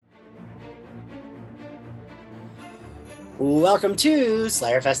Welcome to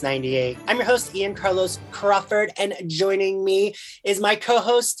Slayerfest 98. I'm your host, Ian Carlos Crawford, and joining me is my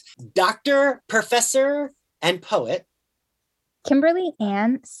co-host, Dr. Professor and Poet, Kimberly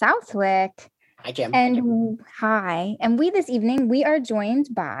Ann Southwick. Hi, Kim. And hi. And this evening, we are joined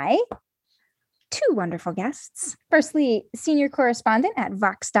by two wonderful guests. Firstly, senior correspondent at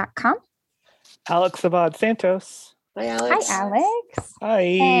Vox.com, Alex Abad Santos. Hi, Alex. Hi, Alex. Hi.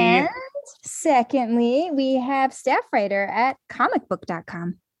 And secondly, we have staff writer at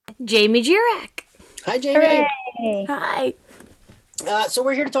comicbook.com, Jamie Jirak. Hi, Jamie. Hooray. Hi. So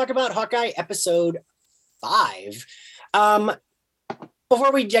we're here to talk about Hawkeye episode 5.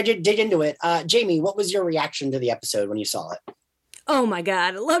 Before we dig into it, Jamie, what was your reaction to the episode when you saw it? Oh my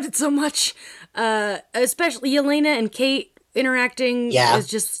god, I loved it so much. Especially Yelena and Kate interacting was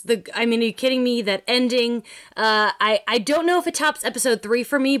just are you kidding me? That ending. I don't know if it tops episode 3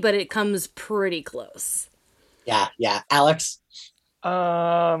 for me, but it comes pretty close. Yeah. Alex?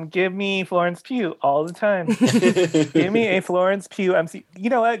 Give me Florence Pugh all the time. Give me a Florence Pugh MCU. You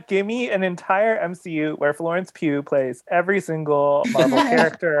know what? Give me an entire MCU where Florence Pugh plays every single Marvel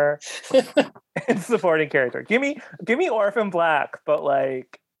character and supporting character. Give me Orphan Black, but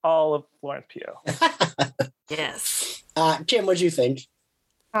like all of Florence Pugh. Yes. Kim, what'd you think?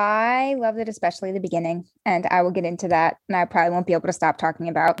 I loved it, especially the beginning, and I will get into that, and I probably won't be able to stop talking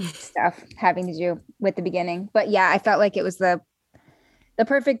about stuff having to do with the beginning. But yeah, I felt like it was the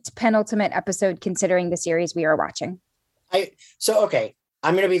perfect penultimate episode considering the series we are watching. Okay,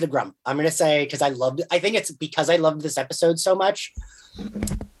 I'm going to be the grump. I'm going to say, because I think it's because I loved this episode so much.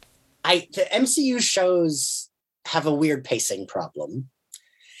 The MCU shows have a weird pacing problem.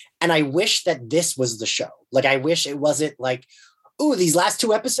 And I wish that this was the show. Like, I wish it wasn't like, ooh, these last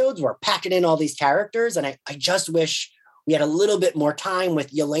 2 episodes were packing in all these characters. And I just wish we had a little bit more time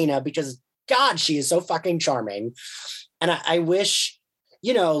with Yelena because, God, she is so fucking charming. And I wish,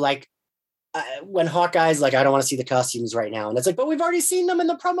 when Hawkeye's like, I don't want to see the costumes right now. And it's like, but we've already seen them in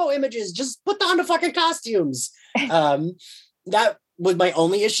the promo images. Just put on the fucking costumes. That was my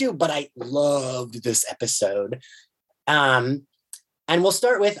only issue, but I loved this episode. And we'll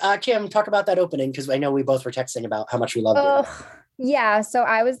start with Kim, talk about that opening, because I know we both were texting about how much we loved it. Yeah, so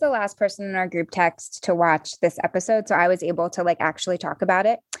I was the last person in our group text to watch this episode, so I was able to actually talk about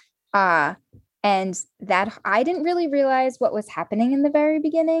it. And that I didn't really realize what was happening in the very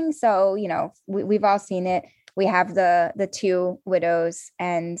beginning. So, we've all seen it. We have the 2 widows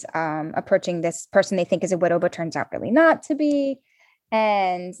and approaching this person they think is a widow, but turns out really not to be.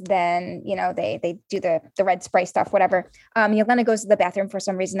 And then, they do the red spray stuff, whatever. Yelena goes to the bathroom for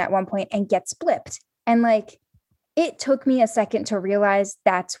some reason at one point and gets blipped. And it took me a second to realize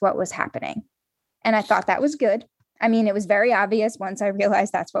that's what was happening. And I thought that was good. I mean, it was very obvious once I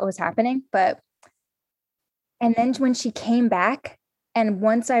realized that's what was happening. And then when she came back and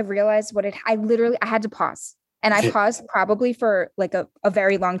once I realized I had to pause. And I paused probably for a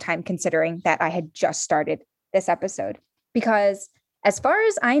very long time, considering that I had just started this episode, because as far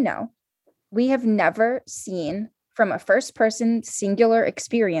as I know, we have never seen from a first person singular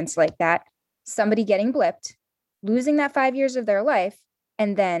experience like that, somebody getting blipped, losing that 5 years of their life,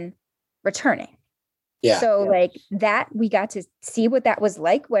 and then returning. Yeah. So that we got to see what that was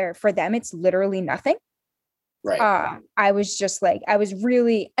like, where for them, it's literally nothing. Right. I was just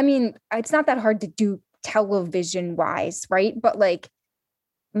it's not that hard to do television wise. Right. But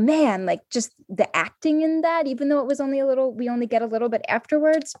man, just the acting in that, even though it was we only get a little bit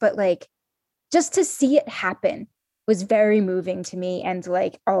afterwards, but just to see it happen was very moving to me and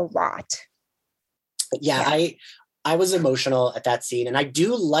a lot. Yeah. I was emotional at that scene. And I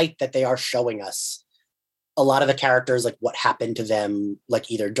do like that they are showing us a lot of the characters, what happened to them,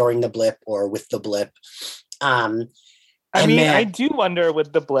 either during the blip or with the blip. I do wonder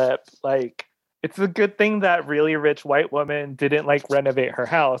with the blip, it's a good thing that really rich white woman didn't renovate her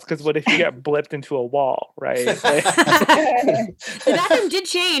house, because what if you get blipped into a wall, right? The bathroom did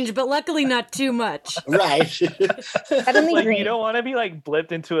change, but luckily not too much. Right. You don't want to be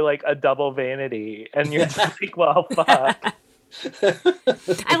blipped into a double vanity, and you're just well, fuck.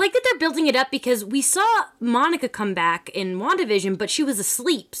 I like that they're building it up, because we saw Monica come back in WandaVision, but she was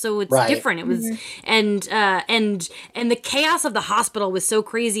asleep, so it's different. It was and the chaos of the hospital was so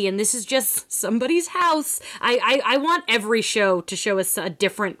crazy, and this is just somebody's house. I want every show to show us a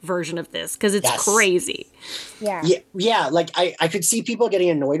different version of this, because it's crazy. Yeah. I could see people getting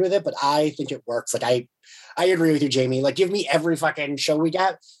annoyed with it, but I think it works. I agree with you, Jamie. Give me every fucking show we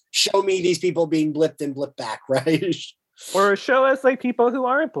got. Show me these people being blipped and blipped back, right? Or show us people who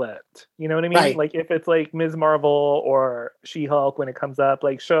aren't blipped. You know what I mean? Right. If it's Ms. Marvel or She-Hulk when it comes up,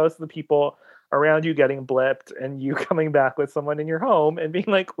 show us the people around you getting blipped and you coming back with someone in your home and being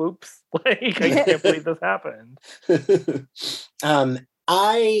like, oops, like I can't believe this happened.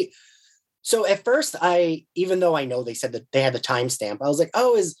 So at first even though I know they said that they had the timestamp, I was like,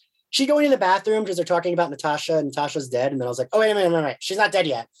 oh, is she going in the bathroom because they're talking about Natasha and Natasha's dead? And then I was like, oh, wait a minute. She's not dead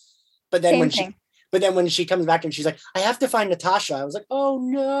yet. But then when she comes back and she's like, I have to find Natasha, I was like, oh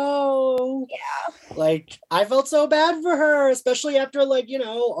no. Yeah. Like, I felt so bad for her, especially after, like, you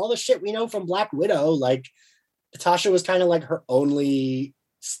know, all the shit we know from Black Widow. Like, Natasha was kind of like her only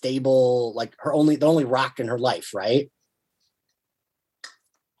stable, like the only rock in her life, right?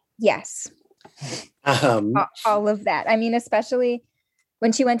 Yes. All of that. I mean, especially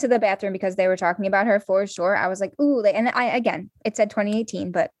when she went to the bathroom because they were talking about her for sure. I was like, ooh, and it said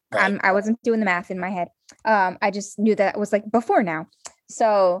 2018, but right. I wasn't doing the math in my head. I just knew that it was like before now.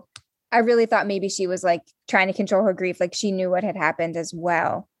 So I really thought maybe she was like trying to control her grief. Like she knew what had happened as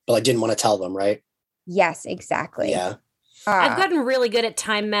well. But I didn't want to tell them, right? Yes, exactly. Yeah. I've gotten really good at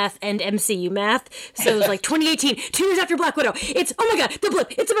time math and MCU math. So it was like 2018, 2 years after Black Widow. It's, oh my God, the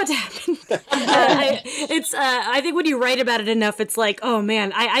blip, it's about to happen. I think when you write about it enough, it's like, oh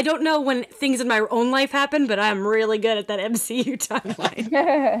man, I don't know when things in my own life happen, but I'm really good at that MCU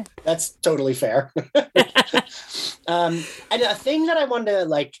timeline. That's totally fair. And a thing that I wanted to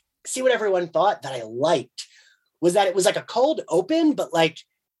like see what everyone thought that I liked was that it was like a cold open, but like,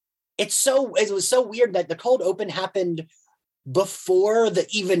 it was so weird that the cold open happened before the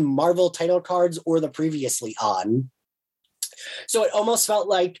even Marvel title cards or the previously on. So it almost felt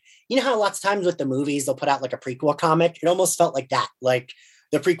like, you know how lots of times with the movies, they'll put out like a prequel comic. It almost felt like that, like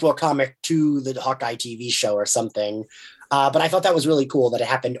the prequel comic to the Hawkeye TV show or something. But I thought that was really cool that it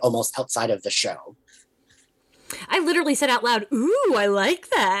happened almost outside of the show. I literally said out loud, ooh, I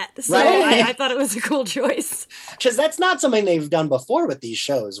like that. So right? I thought it was a cool choice. Because that's not something they've done before with these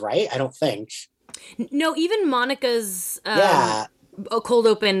shows, right? I don't think. No, even Monica's cold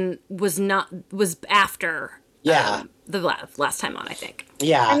open was after the last time on, I think.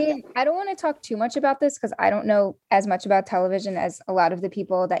 Yeah. I mean, I don't want to talk too much about this because I don't know as much about television as a lot of the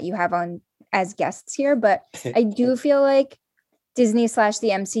people that you have on as guests here, but I do feel like Disney / the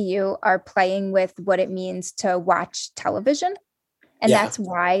MCU are playing with what it means to watch television. And that's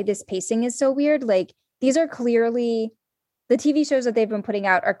why this pacing is so weird. Like, these are clearly, the TV shows that they've been putting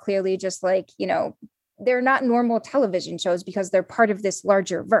out are clearly just like, you know, they're not normal television shows because they're part of this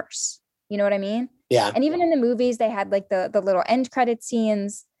larger verse. You know what I mean? Yeah. And even in the movies, they had like the little end credit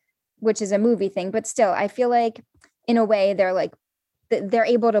scenes, which is a movie thing. But still, I feel like in a way, they're like, they're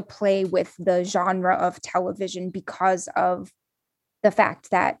able to play with the genre of television because of the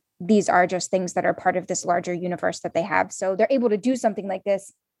fact that these are just things that are part of this larger universe that they have. So they're able to do something like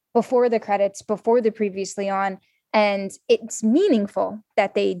this before the credits, before the previously on. And it's meaningful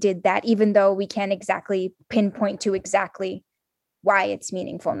that they did that, even though we can't exactly pinpoint to exactly why it's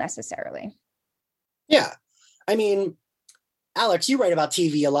meaningful necessarily. Yeah. I mean, Alex, you write about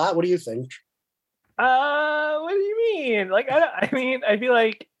TV a lot. What do you think? What do you mean? Like, I feel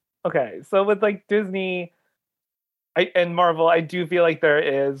like, okay, so with like Disney and Marvel, I do feel like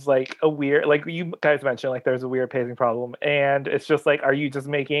there is like a weird, like you guys mentioned, like there's a weird pacing problem, and it's just like, are you just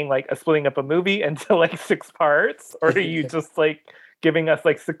making like splitting up a movie into like 6 parts, or are you just like giving us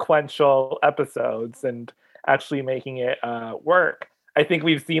like sequential episodes and actually making it work? I think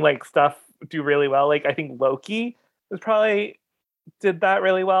we've seen like stuff do really well. Like I think Loki did that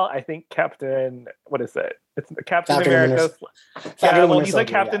really well. I think Captain America. He's like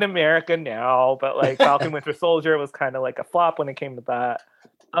Captain America now, but like Falcon Winter Soldier was kind of like a flop when it came to that.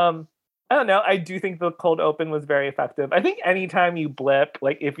 I don't know. I do think the cold open was very effective. I think anytime you blip,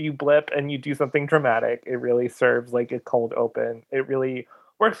 like if you blip and you do something dramatic, it really serves like a cold open. It really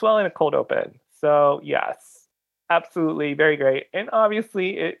works well in a cold open. So yes, absolutely, very great. And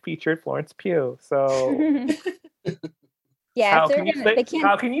obviously it featured Florence Pugh. So yeah,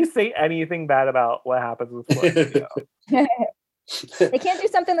 how can you say anything bad about what happens with Florence Pugh? They can't do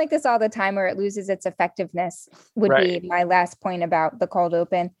something like this all the time or it loses its effectiveness, would be my last point about the cold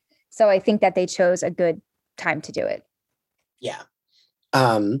open. So I think that they chose a good time to do it. Yeah.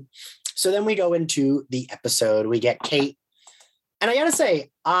 So then we go into the episode. We get Kate. And I gotta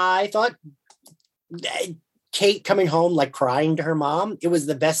say, I thought Kate coming home, like crying to her mom, it was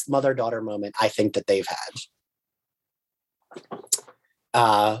the best mother-daughter moment I think that they've had.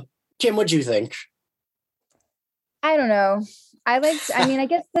 Kim, what'd you think? I don't know. I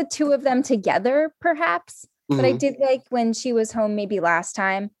guess the two of them together, perhaps. Mm-hmm. But I did like when she was home maybe last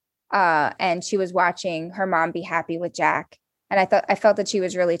time, and she was watching her mom be happy with Jack. And I felt that she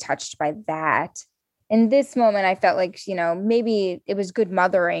was really touched by that. In this moment, I felt like, you know, maybe it was good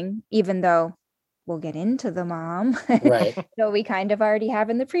mothering, even though we'll get into the mom. Right. So we kind of already have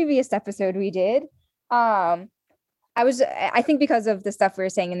in the previous episode we did. I think because of the stuff we were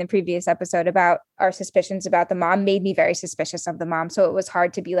saying in the previous episode about our suspicions about the mom made me very suspicious of the mom. So it was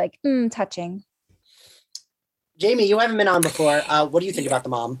hard to be like, touching. Jamie, you haven't been on before. What do you think about the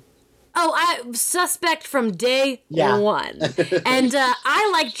mom? Oh, I suspect from day one. And I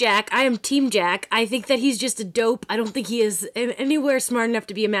like Jack. I am Team Jack. I think that he's just a dope. I don't think he is anywhere smart enough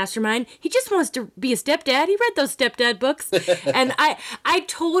to be a mastermind. He just wants to be a stepdad. He read those stepdad books. And I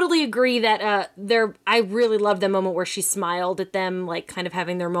totally agree that I really love the moment where she smiled at them, like kind of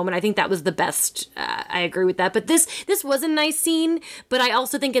having their moment. I think that was the best. I agree with that. But this was a nice scene. But I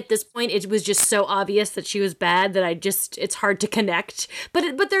also think at this point it was just so obvious that she was bad that it's hard to connect.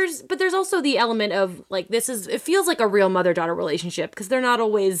 But there's also the element of like it feels like a real mother-daughter relationship because they're not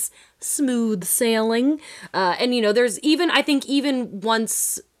always smooth sailing, and there's even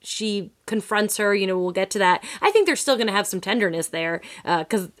once she confronts her, we'll get to that. I think they're still gonna have some tenderness there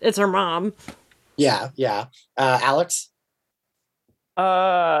because it's her mom. Yeah. Alex.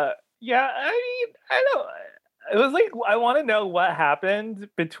 Yeah. I mean, I don't. It was like I want to know what happened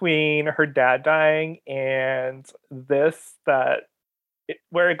between her dad dying and this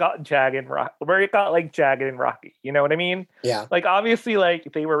where it got jagged and rocky. You know what I mean? Yeah. Like obviously,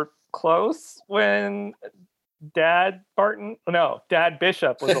 like they were close when Dad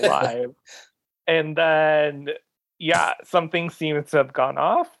Bishop was alive, and then something seems to have gone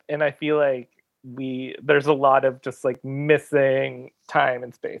off, and I feel like there's a lot of just like missing time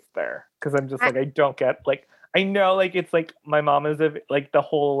and space there because I'm just like I don't get like I know like it's like my mom is like the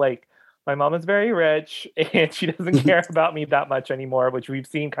whole like. My mom is very rich and she doesn't care about me that much anymore, which we've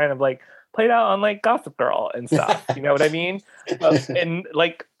seen kind of like played out on like Gossip Girl and stuff. You know what I mean? And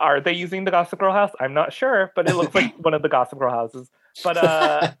like, are they using the Gossip Girl house? I'm not sure, but it looks like one of the Gossip Girl houses. But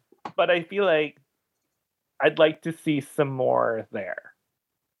I feel like I'd like to see some more there.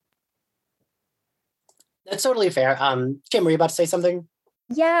 That's totally fair. Kim, were you about to say something?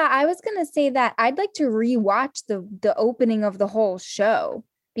 Yeah, I was gonna say that I'd like to rewatch the opening of the whole show.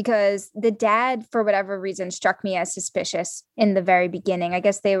 Because the dad, for whatever reason, struck me as suspicious in the very beginning. I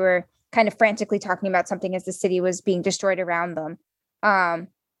guess they were kind of frantically talking about something as the city was being destroyed around them.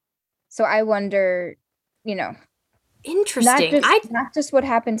 So I wonder, interesting. Not just what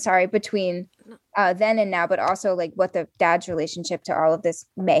happened, between then and now, but also like what the dad's relationship to all of this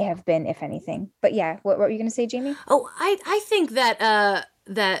may have been, if anything. But yeah, what were you going to say, Jamie? Oh, I think that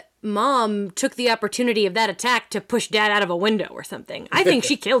that mom took the opportunity of that attack to push dad out of a window or something. I think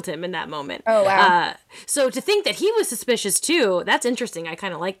she killed him in that moment. Oh, wow. So to think that he was suspicious too, that's interesting. I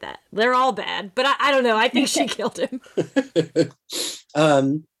kind of like that. They're all bad, but I don't know. I think she killed him.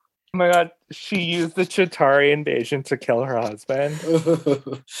 Oh my God, she used the Chitauri invasion to kill her husband.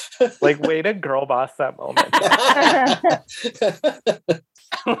 Like, way to girl boss that moment.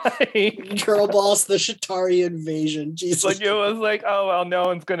 Like, girl boss the Chitauri invasion. Jesus. Like it was like, oh well, no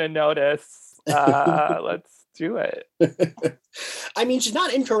one's gonna notice. Let's do it. I mean, she's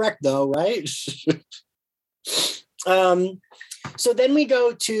not incorrect though, right? So then we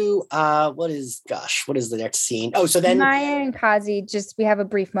go to what is the next scene? Oh, so then Maya and Kazi, we have a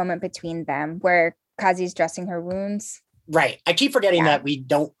brief moment between them where Kazi's dressing her wounds. Right. I keep forgetting that we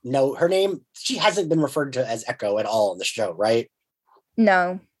don't know her name. She hasn't been referred to as Echo at all in the show, right?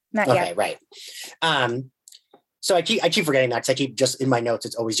 No, not yet. Okay, right. So I keep forgetting that because I keep just in my notes,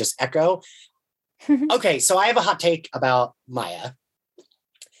 it's always just Echo. Okay, so I have a hot take about Maya.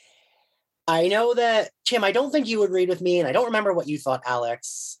 I know that, Tim, I don't think you agreed with me, and I don't remember what you thought,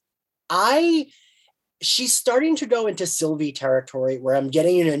 Alex. She's starting to go into Sylvie territory where I'm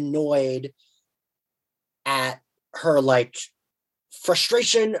getting annoyed at her, like,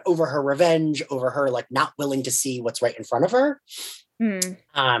 frustration over her revenge, over her, like, not willing to see what's right in front of her. And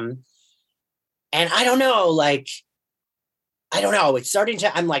I don't know, like, it's starting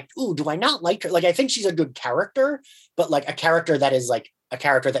to, I'm like, ooh, do I not like her? Like, I think she's a good character, but like a character that is like a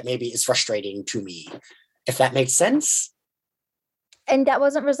character that maybe is frustrating to me, if that makes sense. And that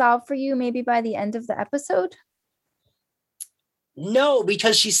wasn't resolved for you maybe by the end of the episode? No,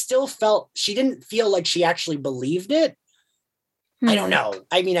 because she didn't feel like she actually believed it. I don't know.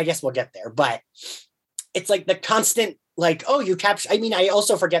 I mean, I guess we'll get there, but it's like the constant, like, oh, you capture. I mean, I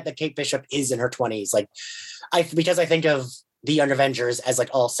also forget that Kate Bishop is in her 20s. Like, because I think of the Young Avengers as like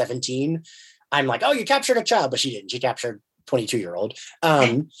all 17. I'm like, oh, you captured a child, but she didn't. She captured 22-year-old.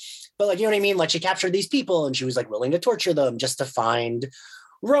 But like, you know what I mean? Like, she captured these people and she was like willing to torture them just to find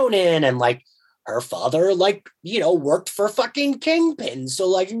Ronan. And like, her father, like, you know, worked for fucking Kingpin. So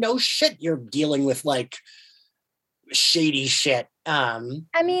like, no shit, you're dealing with like shady shit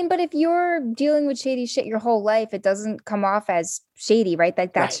I mean, but if you're dealing with shady shit your whole life, it doesn't come off as shady, right?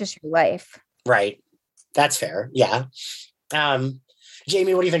 Like that's just your life. Right. That's fair. Yeah.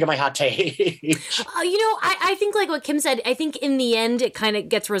 Jamie, what do you think of my hot take? I think like what Kim said, I think in the end it kind of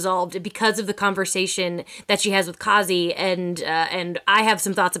gets resolved because of the conversation that she has with Kazi, and I have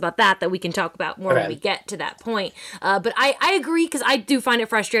some thoughts about that we can talk about more when we get to that point. But I agree, because I do find it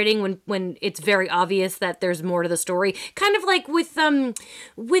frustrating when it's very obvious that there's more to the story. Kind of like with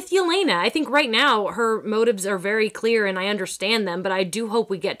Yelena. I think right now her motives are very clear and I understand them, but I do hope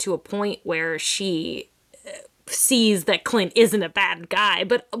we get to a point where she sees that Clint isn't a bad guy,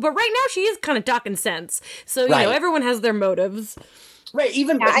 but right now she is kind of talking sense. So you know, everyone has their motives, right?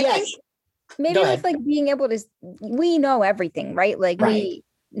 Even maybe with like being able to, we know everything, right? Like we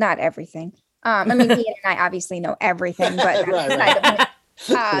not everything. I mean, Ian and I obviously know everything, but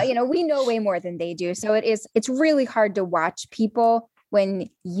you know, we know way more than they do. So it's really hard to watch people when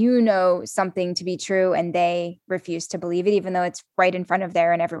you know something to be true and they refuse to believe it, even though it's right in front of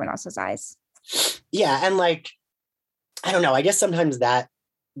their and everyone else's eyes. Yeah, and like, I don't know. I guess sometimes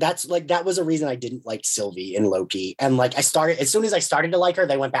that's like, that was a reason I didn't like Sylvie in Loki. And like, as soon as I started to like her,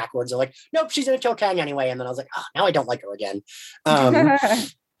 they went backwards. They're like, nope, she's gonna kill Kang anyway. And then I was like, oh, now I don't like her again.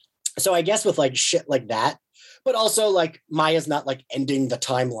 So I guess with like shit like that, but also like Maya's not like ending the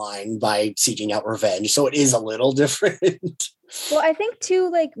timeline by seeking out revenge. So it is a little different. Well, I think too,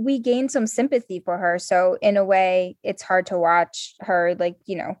 like we gained some sympathy for her. So in a way, it's hard to watch her, like,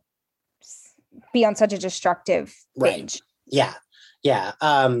 you know, be on such a destructive page. Yeah.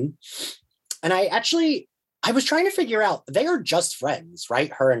 And I was trying to figure out, they are just friends,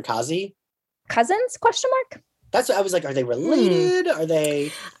 right? Her and Kazi. Cousins? ? That's what I was like. Are they related? Are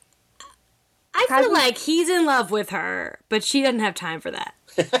they? I feel like he's in love with her, but she doesn't have time for that.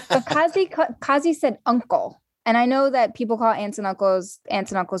 But Kazi said uncle. And I know that people call aunts and uncles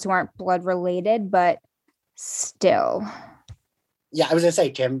who aren't blood related, but still. Yeah, I was gonna say,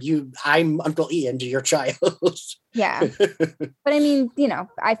 Kim, I'm Uncle Ian to your child. Yeah. But I mean, you know,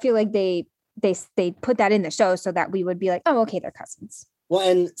 I feel like they put that in the show so that we would be like, oh, okay, they're cousins. Well,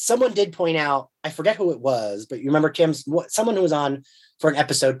 and someone did point out, I forget who it was, but you remember someone who was on for an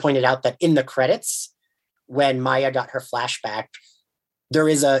episode pointed out that in the credits, when Maya got her flashback, there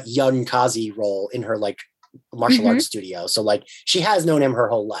is a young Kazi role in her like martial arts studio. So like she has known him her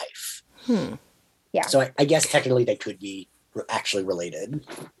whole life. Yeah. So I guess technically they could be actually related.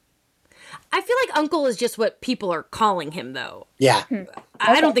 I feel like uncle is just what people are calling him, though. Yeah.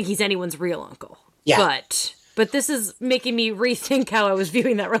 I don't think he's anyone's real uncle. Yeah. But this is making me rethink how I was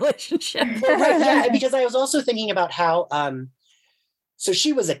viewing that relationship. Right, yeah, because I was also thinking about how, so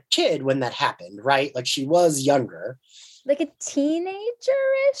she was a kid when that happened, right? Like she was younger. Like a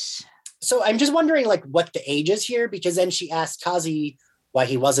teenager-ish? So I'm just wondering like what the age is here, because then she asked Kazi why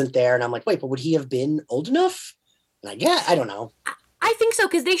he wasn't there. And I'm like, wait, but would he have been old enough? Like, yeah, I don't know. I think so,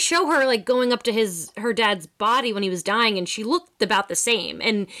 because they show her like going up to her dad's body when he was dying, and she looked about the same.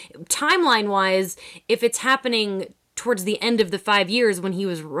 And timeline wise, if it's happening towards the end of the 5 years when he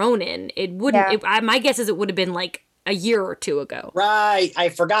was Ronin, it wouldn't. Yeah. My guess is it would have been like a year or two ago. Right. I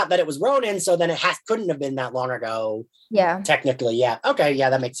forgot that it was Ronin, so then it couldn't have been that long ago. Yeah. Technically, yeah. Okay, yeah,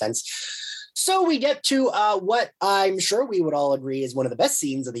 that makes sense. So we get to what I'm sure we would all agree is one of the best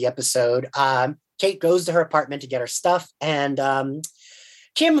scenes of the episode. Kate goes to her apartment to get her stuff. And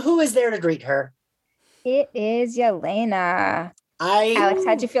Kim, who is there to greet her? It is Yelena. Alex,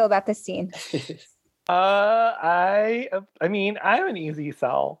 how'd you feel about this scene? I mean, I'm an easy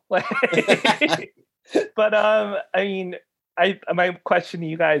sell. But I mean, my question to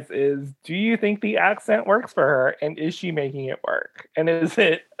you guys is, do you think the accent works for her, and is she making it work? And is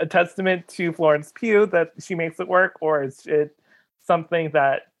it a testament to Florence Pugh that she makes it work, or is it something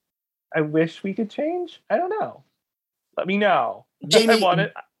that I wish we could change? I don't know. Let me know. Jamie, I want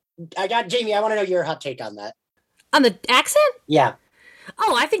it. Jamie, I want to know your hot take on that. On the accent? Yeah.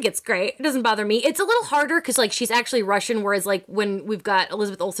 Oh, I think it's great. It doesn't bother me. It's a little harder because, like, she's actually Russian, whereas, like, when we've got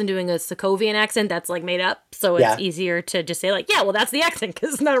Elizabeth Olsen doing a Sokovian accent, that's, like, made up. So it's easier to just say, like, yeah, well, that's the accent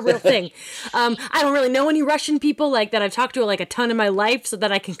because it's not a real thing. I don't really know any Russian people, like, that I've talked to, like, a ton in my life so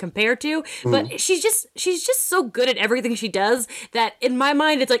that I can compare to. But she's just so good at everything she does that, in my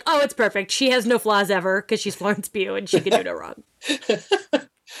mind, it's like, oh, it's perfect. She has no flaws ever because she's Florence Pugh and she can do no wrong.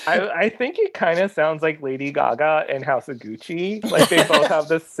 I think it kind of sounds like Lady Gaga and House of Gucci. Like they both have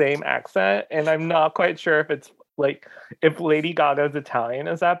the same accent, and I'm not quite sure if it's like if Lady Gaga's Italian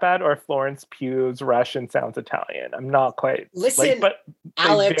is that bad, or if Florence Pugh's Russian sounds Italian. I'm not quite. Listen, but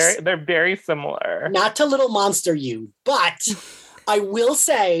Alex, they're very similar. Not to little monster you, but I will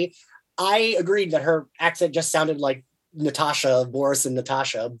say I agreed that her accent just sounded like Natasha, Boris and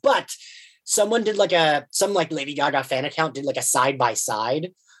Natasha, but someone did some Lady Gaga fan account did like a side by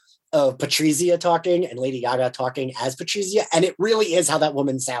side of Patrizia talking and Lady Gaga talking as Patrizia, and it really is how that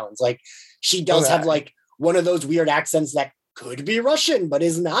woman sounds. Like she does have like one of those weird accents that could be Russian but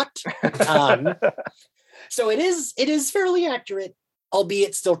is not. So it is fairly accurate,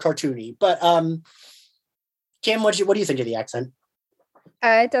 albeit still cartoony. But Kim, what do you think of the accent?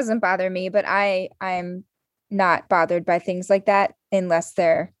 It doesn't bother me, but I'm not bothered by things like that unless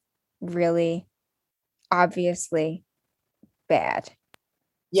they're really obviously bad.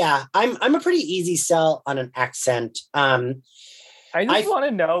 Yeah, I'm a pretty easy sell on an accent. I just want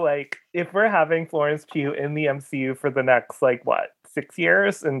to know, like, if we're having Florence Pugh in the MCU for the next, like, what, 6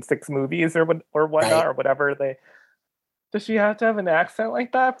 years and 6 movies or whatnot, right, or whatever, does she have to have an accent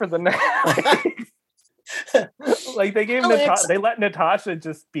like that for the next? Like they let Natasha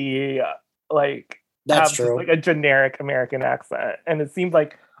just be that's true, like a generic American accent, and it seemed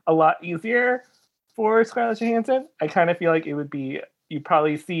like a lot easier for Scarlett Johansson. I kind of feel like it would be, you'd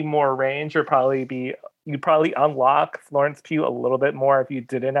probably see more range, you'd probably unlock Florence Pugh a little bit more if you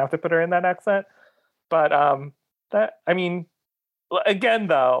didn't have to put her in that accent. But again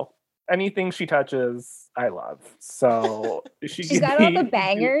though, anything she touches, I love. So she's got all the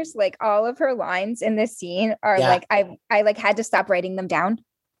bangers. Like all of her lines in this scene are like I had to stop writing them down.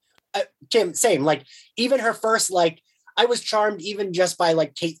 Kim, same. Like even her first, I was charmed even just by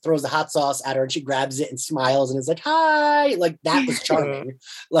Kate throws the hot sauce at her and she grabs it and smiles and is like, hi, that was charming.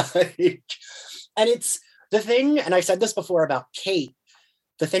 And it's the thing, and I've said this before about Kate,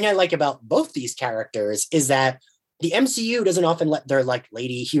 the thing I like about both these characters is that the MCU doesn't often let their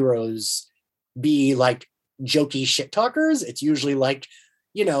lady heroes be jokey shit talkers. It's usually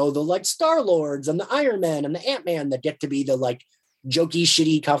the Star-Lords and the Iron Man and the Ant-Man that get to be the jokey,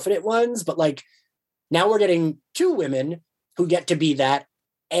 shitty, confident ones. But now we're getting 2 women who get to be that,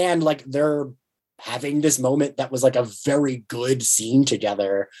 and they're having this moment that was a very good scene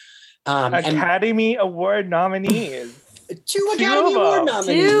together. Academy Award nominees. 2 Academy Award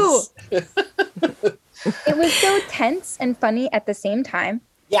nominees. 2. It was so tense and funny at the same time.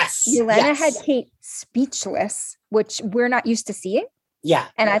 Yes. Yelena had Kate speechless, which we're not used to seeing. Yeah.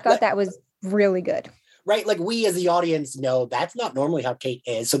 And I thought that was really good. Right? We as the audience know that's not normally how Kate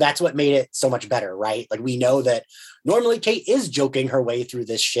is. So that's what made it so much better, right? We know that normally Kate is joking her way through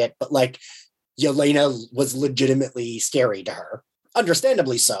this shit, but Yelena was legitimately scary to her.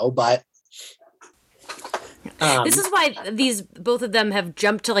 Understandably so, but this is why both of them have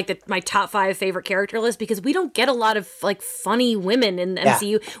jumped to my top 5 favorite character list, because we don't get a lot of funny women in the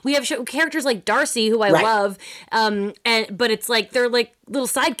MCU. We have characters like Darcy, who I love, but it's they're little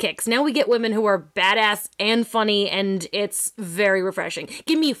sidekicks. Now we get women who are badass and funny, and it's very refreshing.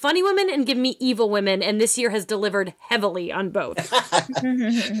 Give me funny women and give me evil women, and this year has delivered heavily on both.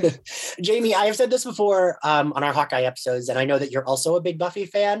 Jamie, I have said this before on our Hawkeye episodes, and I know that you're also a big Buffy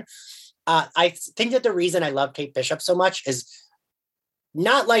fan. I think that the reason I love Kate Bishop so much is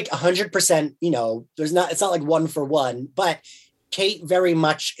not 100%, it's not 1 for 1, but Kate very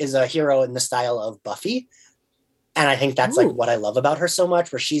much is a hero in the style of Buffy. And I think that's what I love about her so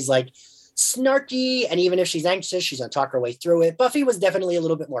much, where she's snarky, and even if she's anxious, she's going to talk her way through it. Buffy was definitely a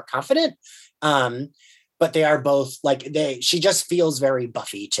little bit more confident. But they are both she just feels very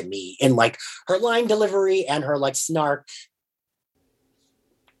Buffy to me in her line delivery and her snark.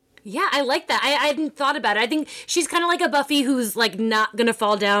 Yeah, I like that. I hadn't thought about it. I think she's kind of like a Buffy who's not gonna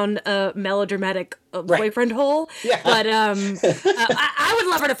fall down a melodramatic boyfriend hole. Yeah. But I would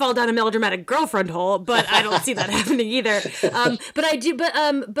love her to fall down a melodramatic girlfriend hole, but I don't see that happening either. But I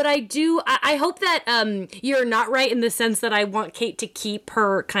do. I hope that you're not right in the sense that I want Kate to keep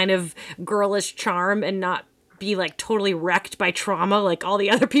her kind of girlish charm and not be totally wrecked by trauma like all the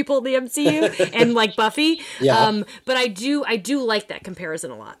other people in the MCU and Buffy. Yeah. But I do like that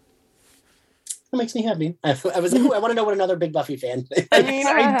comparison a lot. That makes me happy. I was I want to know what another big Buffy fan thinks. I mean,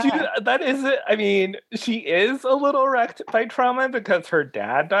 I do. That is it. I mean, she is a little wrecked by trauma because her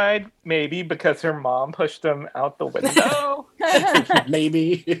dad died. Maybe because her mom pushed him out the window.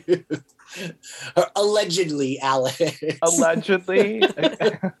 Maybe. Allegedly, Alex. Allegedly.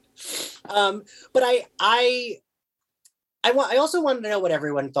 But I also wanted to know what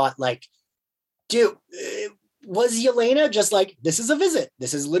everyone thought. Was Yelena just this is a visit?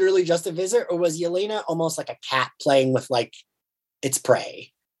 This is literally just a visit, or was Yelena almost like a cat playing with its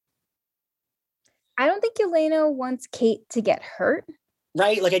prey? I don't think Yelena wants Kate to get hurt.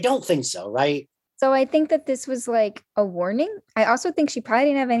 Right? I don't think so, right? So I think that this was a warning. I also think she probably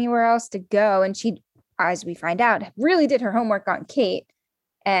didn't have anywhere else to go, and she, as we find out, really did her homework on Kate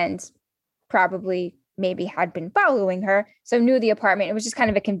and probably maybe had been following her, so knew the apartment. It was just kind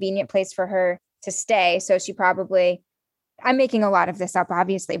of a convenient place for her to stay. So she probably, I'm making a lot of this up,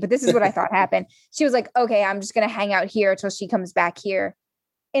 obviously, but this is what I thought happened. She was like, okay, I'm just going to hang out here until she comes back here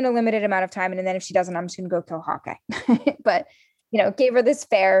in a limited amount of time. And then if she doesn't, I'm just going to go kill Hawkeye. But, gave her this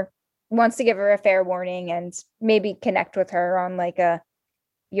wants to give her a fair warning and maybe connect with her on like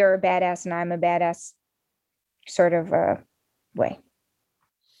you're a badass and I'm a badass sort of way.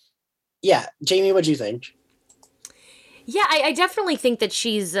 Yeah. Jamie, what do you think? Yeah, I definitely think that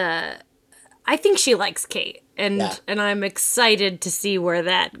she's I think she likes Kate, and I'm excited to see where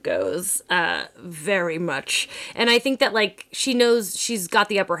that goes, very much. And I think that like she knows she's got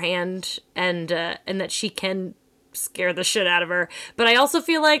the upper hand, and that she can scare the shit out of her. But I also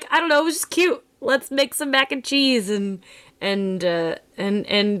feel like, I don't know, it was just cute. Let's make some mac and cheese and be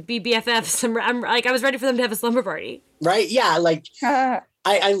BFFs. I'm like, I was ready for them to have a slumber party. Right? Yeah. Like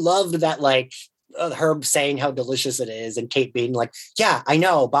I loved that, like, Herb saying how delicious it is and Kate being like, yeah, I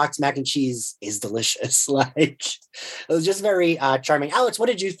know boxed mac and cheese is delicious. Like, it was just very charming. Alex, what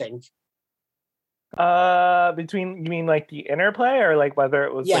did you think? You mean like the interplay, or like whether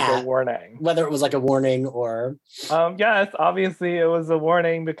it was like a warning? Whether it was like a warning or yes, obviously it was a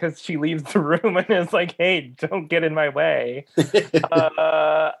warning, because she leaves the room and is like, hey, don't get in my way.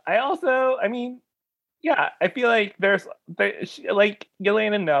 I feel like like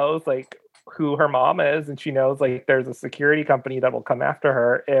Yelena knows like who her mom is, and she knows like there's a security company that will come after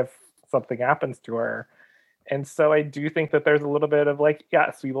her if something happens to her. And so I do think that there's a little bit of like,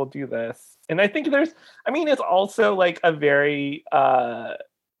 yes, we will do this. And I think it's also like a very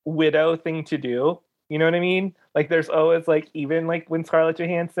widow thing to do. You know what I mean? Like there's always like, even like when Scarlett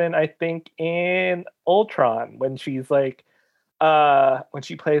Johansson, I think in Ultron, when she's like, when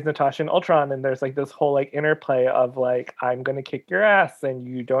she plays Natasha in Ultron, and there's like this whole like interplay of like, I'm gonna kick your ass and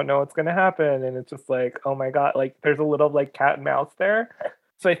you don't know what's gonna happen, and it's just like, oh my god, like there's a little like cat and mouse there.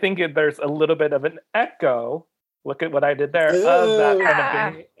 So I think there's a little bit of an echo. Look at what I did there.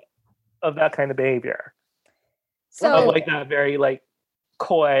 Of that kind of behavior. So of like that very like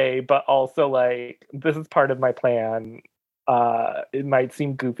coy, but also like, this is part of my plan. It might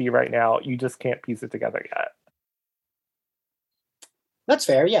seem goofy right now. You just can't piece it together yet. That's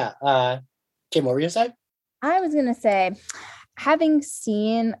fair, yeah. Kim, what were you gonna say? I was gonna say, having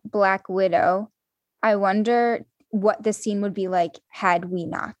seen Black Widow, I wonder what the scene would be like had we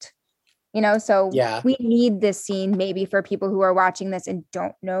not. So we need this scene maybe for people who are watching this and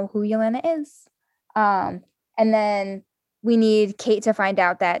don't know who Yelena is. And then we need Kate to find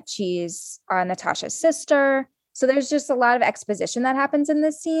out that she's Natasha's sister. So there's just a lot of exposition that happens in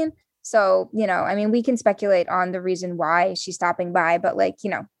this scene. So, we can speculate on the reason why she's stopping by, but like,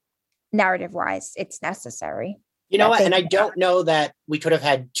 narrative wise, it's necessary. You know what? And I don't know that we could have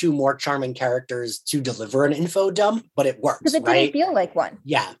had two more charming characters to deliver an info dump, but it works, because it didn't feel like one.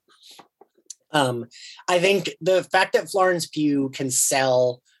 Yeah. I think the fact that Florence Pugh can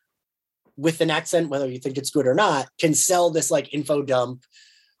sell with an accent, whether you think it's good or not, can sell this like info dump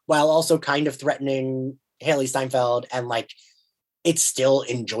while also kind of threatening Haley Steinfeld, and like it's still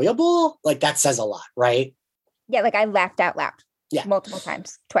enjoyable. Like that says a lot, right? Yeah, like I laughed out loud. Yeah, multiple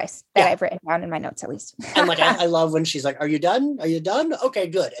times, twice that I've written down in my notes at least. And like I love when she's like, "Are you done? Are you done? Okay,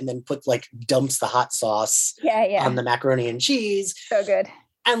 good." And then dumps the hot sauce on the macaroni and cheese. So good.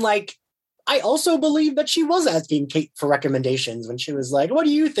 And like, I also believe that she was asking Kate for recommendations when she was like, "What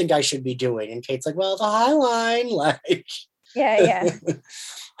do you think I should be doing?" And Kate's like, "Well, the High Line." Like, yeah.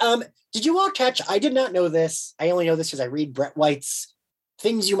 Did you all catch? I did not know this. I only know this because I read Brett White's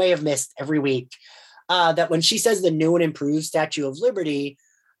Things You May Have Missed every week. That when she says the new and improved Statue of Liberty,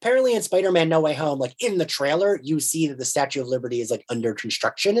 apparently in Spider-Man No Way Home, like in the trailer, you see that the Statue of Liberty is like under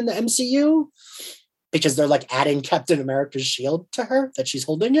construction in the MCU because they're like adding Captain America's shield to her, that she's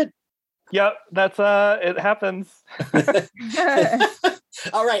holding it. Yep, that's it happens.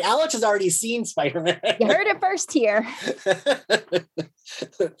 All right, Alex has already seen Spider-Man. You heard it first here.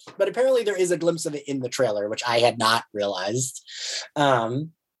 But apparently there is a glimpse of it in the trailer, which I had not realized. Yeah,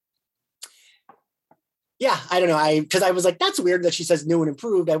 I don't know. Because I was like, that's weird that she says new and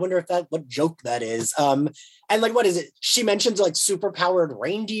improved. I wonder what joke that is. And like, what is it? She mentions like super powered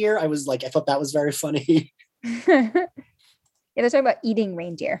reindeer. I thought that was very funny. Yeah, they're talking about eating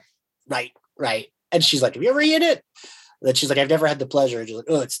reindeer. Right. And she's like, have you ever eaten it? And then she's like, I've never had the pleasure. And she's like,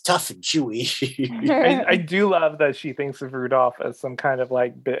 oh, it's tough and chewy. I do love that she thinks of Rudolph as some kind of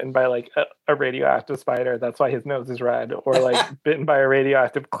like bitten by like a radioactive spider. That's why his nose is red. Or like bitten by a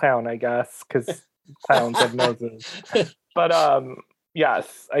radioactive clown, I guess, because clowns have noses. But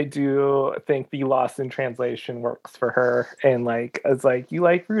Yes, I do think the lost in translation works for her. And like, it's like, you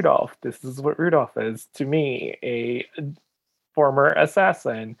like Rudolph. This is what Rudolph is to me, a former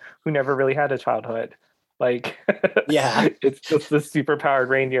assassin who never really had a childhood. Like, Yeah. it's just this super powered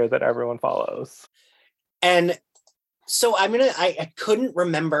reindeer that everyone follows. And so I couldn't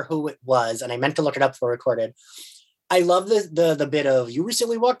remember who it was, and I meant to look it up before I recorded. I love the bit of, you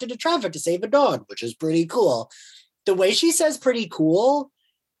recently walked into traffic to save a dog, which is pretty cool. The way she says pretty cool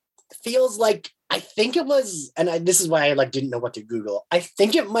feels like, I think it was, and this is why I like didn't know what to Google. I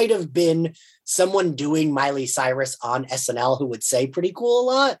think it might have been someone doing Miley Cyrus on SNL who would say pretty cool a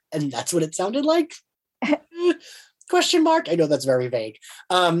lot, and that's what it sounded like. Question mark. I know that's very vague.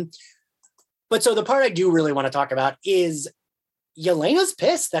 But so the part I do really want to talk about is Yelena's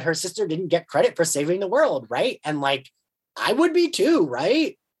pissed that her sister didn't get credit for saving the world, right? And like, I would be too,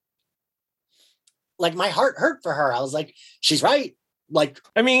 right? Like, my heart hurt for her. I was like, she's right. Like,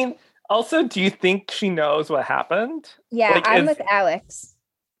 I mean, also, do you think she knows what happened? Yeah, like, I'm with Alex.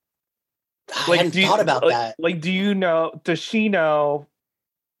 I hadn't thought about that. Like, do you know, does she know,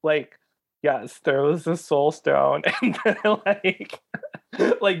 like, yes, there was a soul stone, and then like,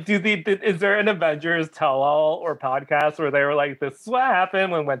 is there an Avengers tell-all or podcast where they were like, this is what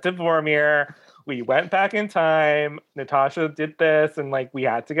happened when we went to Vormir, we went back in time, Natasha did this, and like, we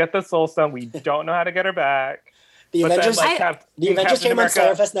had to get the soul stone, we don't know how to get her back. The Avengers, came on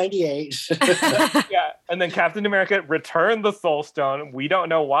Starfest 98. Yeah, and then Captain America returned the Soul Stone. We don't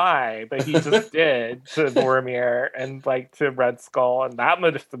know why, but he just did, to Boromir and like to Red Skull, and that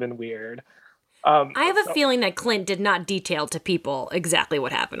must have been weird. I have a feeling that Clint did not detail to people exactly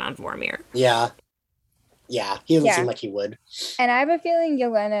what happened on Vormir. Yeah, he doesn't seem like he would. And I have a feeling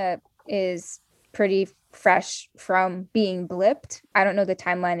Yelena is pretty fresh from being blipped. I don't know the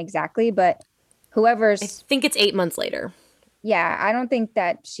timeline exactly, but I think it's 8 months later. Yeah, I don't think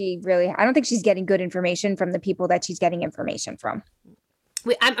she's getting good information from the people that she's getting information from.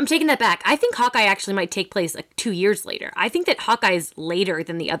 Wait, I'm taking that back. I think Hawkeye actually might take place like 2 years later. I think that Hawkeye is later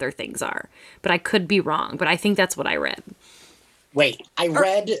than the other things are, but I could be wrong. But I think that's what I read. Wait, I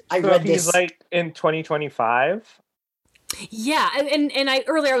read he's this like in 2025. Yeah, and I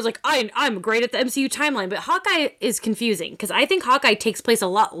earlier I was like, I'm great at the MCU timeline, but Hawkeye is confusing because I think Hawkeye takes place a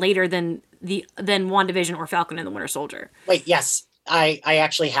lot later than WandaVision or Falcon and the Winter Soldier. Wait, yes, I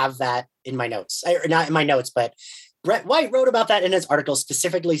actually have that in my notes. Not in my notes, but Brett White wrote about that in his article,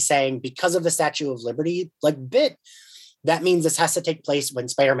 specifically saying because of the Statue of Liberty bit, that means this has to take place when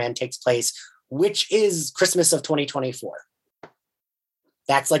Spider-Man takes place, which is Christmas of 2024.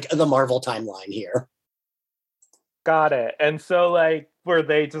 That's like the Marvel timeline here. Got it. And so, like, were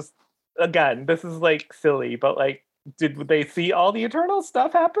they just, again, this is like silly, but like, did they see all the Eternal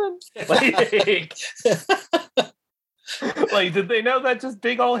stuff happen? Like, like, did they know that just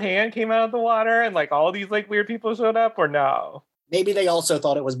big old hand came out of the water and like all these like weird people showed up, or no? Maybe they also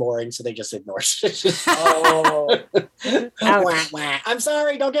thought it was boring, so they just ignored it. Oh. I'm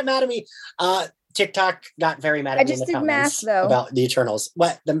sorry, don't get mad at me. TikTok got very mad at me in the comments about the Eternals.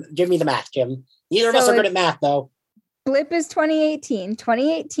 Give me the math, Kim. Neither of us are good at math, though. Blip is 2018.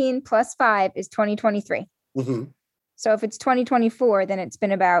 2018 plus 5 is 2023. Mm-hmm. So if it's 2024, then it's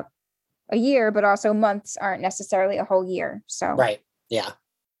been about a year, but also months aren't necessarily a whole year. So right. Yeah.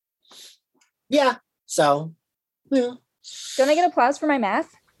 Yeah. So yeah. Don't I get applause for my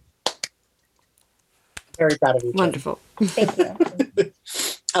math? Very proud of you. Wonderful. Thank you.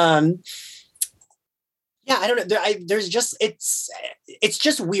 Yeah, I don't know. There's just it's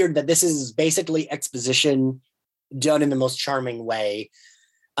just weird that this is basically exposition done in the most charming way.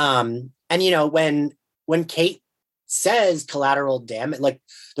 And you know, when Kate says collateral damage, like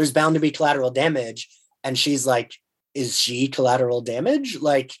there's bound to be collateral damage, and she's like, is she collateral damage?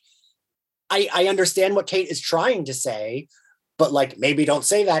 Like, I understand what Kate is trying to say, but like maybe don't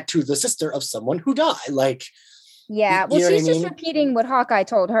say that to the sister of someone who died. Like, yeah, well, she's just repeating what Hawkeye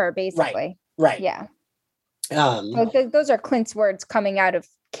told her, basically. Right. Yeah. Those are Clint's words coming out of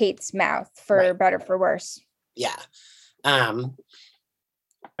Kate's mouth, for better, for worse. Yeah. I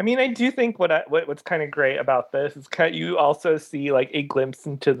mean, I do think what's kind of great about this is you also see like a glimpse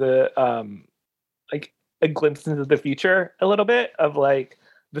into the future a little bit of like,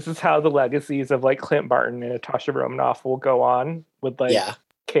 this is how the legacies of like Clint Barton and Natasha Romanoff will go on with like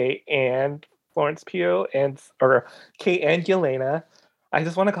Kate and Florence Pugh or Kate and Yelena. I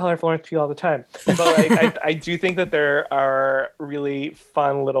just want to call her Florence Pugh all the time. But like, I do think that there are really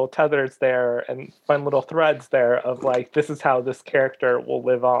fun little tethers there and fun little threads there of like, this is how this character will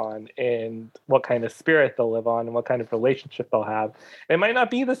live on and what kind of spirit they'll live on and what kind of relationship they'll have. It might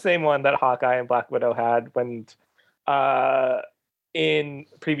not be the same one that Hawkeye and Black Widow had when in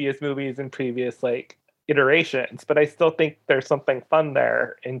previous movies and previous like iterations, but I still think there's something fun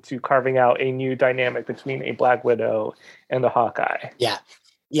there into carving out a new dynamic between a Black Widow and the Hawkeye.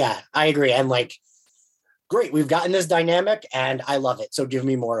 Yeah, I agree. And like, great, we've gotten this dynamic and I love it. So give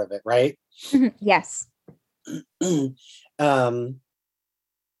me more of it, right? Yes. So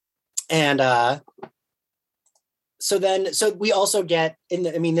we also get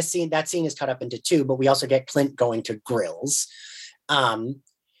that scene is cut up into two, but we also get Clint going to Grills. And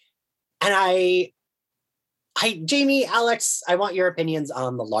Jamie, Alex, I want your opinions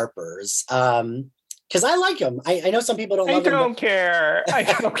on the LARPers. Because I like them. I know some people don't love them. I don't care.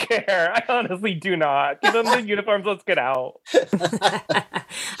 I honestly do not. Give them the uniforms. Let's get out.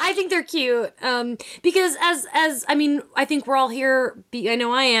 I think they're cute. Because I think we're all here. I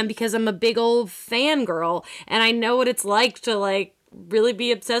know I am because I'm a big old fangirl, and I know what it's like to like really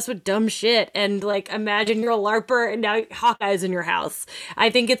be obsessed with dumb shit and like imagine you're a LARPer and now Hawkeye's in your house. I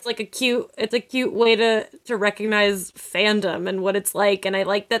think it's like a cute way to recognize fandom and what it's like, and I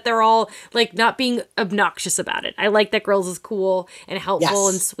like that they're all like not being obnoxious about it. I like that Grills is cool and helpful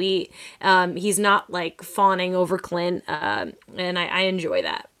and sweet. He's not like fawning over Clint, and I enjoy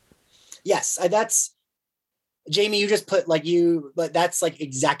that. Yes, that's Jamie, you just put but that's like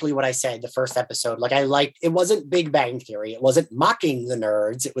exactly what I said the first episode. Like it wasn't Big Bang Theory. It wasn't mocking the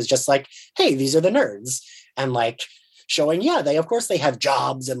nerds. It was just like, hey, these are the nerds. And like showing, of course they have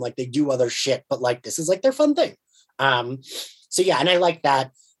jobs and like they do other shit, but like this is like their fun thing. So yeah, and I like that.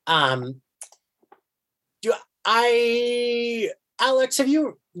 Alex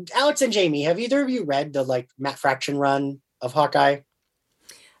and Jamie, have either of you read the like Matt Fraction run of Hawkeye?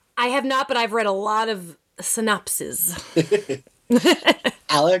 I have not, but I've read a lot of synopsis.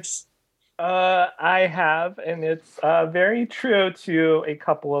 Alex? I have, and it's very true to a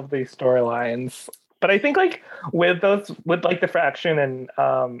couple of the storylines. But I think like with like the Fraction and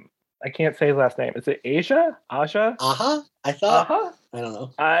I can't say his last name. Is it Aja? I thought. I don't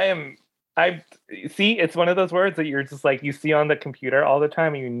know. I see. It's one of those words that you're just like you see on the computer all the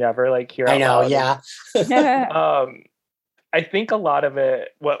time, and you never like hear. I know. Yeah. I think a lot of it,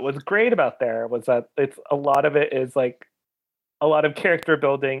 what was great about there was that a lot of it is like a lot of character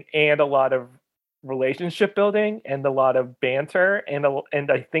building and a lot of relationship building and a lot of banter and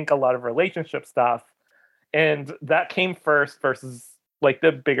I think a lot of relationship stuff. And that came first versus like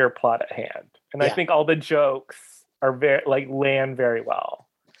the bigger plot at hand. And I think all the jokes are land very well.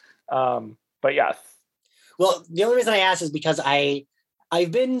 But yes. Well, the only reason I asked is because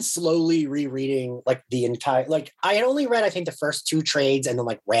I've been slowly rereading like the entire, like I had only read, I think the first two trades and then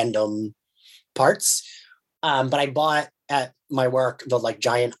like random parts. But I bought at my work, the like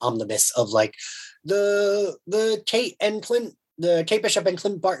giant omnibus of like the Kate Bishop and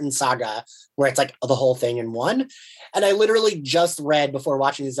Clint Barton saga, where it's like the whole thing in one. And I literally just read before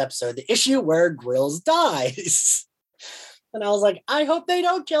watching this episode, the issue where Grills dies. And I was like, I hope they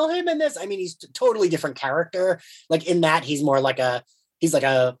don't kill him in this. I mean, he's a totally different character. Like in that, he's more like he's like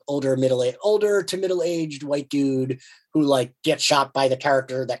a older to middle-aged white dude who like gets shot by the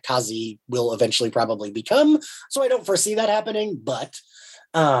character that Kazi will eventually probably become. So I don't foresee that happening, but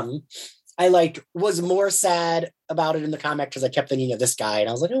I like was more sad about it in the comic because I kept thinking of this guy and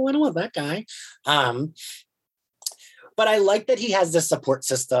I was like, oh, I don't want that guy. But I like that he has this support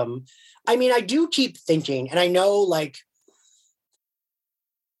system. I mean, I do keep thinking, and I know like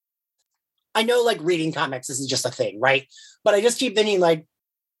reading comics, this is just a thing, right? But I just keep thinking, like,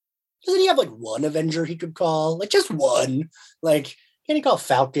 doesn't he have like one Avenger he could call? Like just one? Like, can he call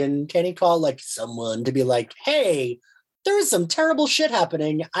Falcon? Can he call like someone to be like, hey, there is some terrible shit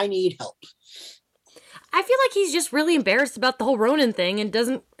happening. I need help. I feel like he's just really embarrassed about the whole Ronin thing and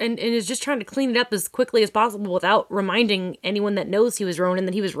is just trying to clean it up as quickly as possible without reminding anyone that knows he was Ronin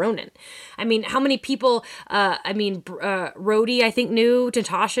that he was Ronin. I mean, how many people, Rhodey, I think, knew,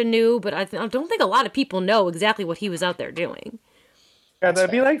 Natasha knew, but I don't think a lot of people know exactly what he was out there doing. Yeah, that'd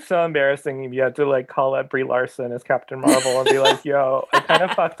be like so embarrassing if you had to like call up Brie Larson as Captain Marvel and be like, yo, I kind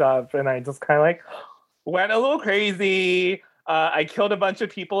of fucked up and I just kind of like went a little crazy. I killed a bunch of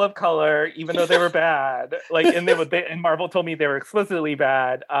people of color, even though they were bad. Like, and Marvel told me they were explicitly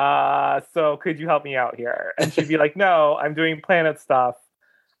bad. So could you help me out here? And she'd be like, no, I'm doing planet stuff.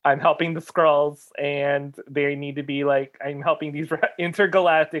 I'm helping the Skrulls, and they need to be like, I'm helping these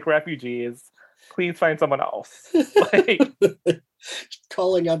intergalactic refugees. Please find someone else. Like,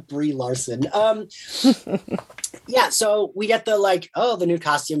 calling up Brie Larson. Yeah, so we get the like, oh, the new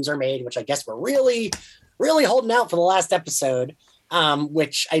costumes are made, which I guess we're really holding out for the last episode.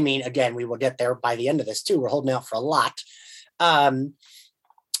 Which I mean, again, we will get there by the end of this too. We're holding out for a lot.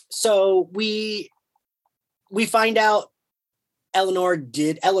 So we find out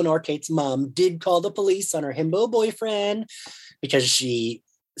Eleanor, Kate's mom, did call the police on her himbo boyfriend because she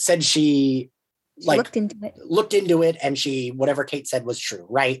said she looked into it and whatever Kate said was true,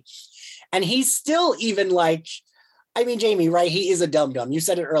 right? And he's still even like, I mean, Jamie, right? He is a dum-dum. You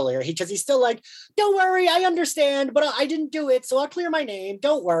said it earlier. Because he's still like, don't worry, I understand, but I didn't do it, so I'll clear my name.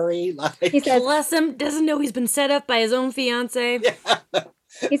 Don't worry. Like, he says, bless him, doesn't know he's been set up by his own fiance. Yeah.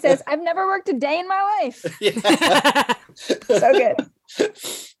 He says, I've never worked a day in my life. Yeah. So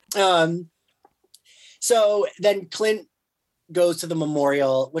good. So then Clint goes to the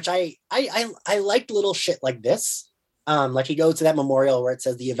memorial, which I liked little shit like this. Like he goes to that memorial where it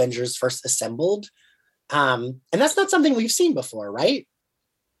says the Avengers first assembled. And that's not something we've seen before, right?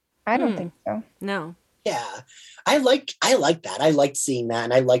 I don't think so. No. Yeah. I like that. I liked seeing that.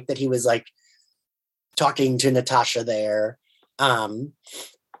 And I liked that he was like talking to Natasha there. And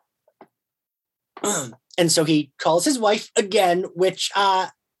so he calls his wife again, which,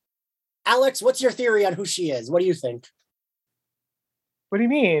 Alex, what's your theory on who she is? What do you think? What do you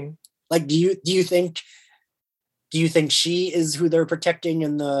mean? Like, do you think she is who they're protecting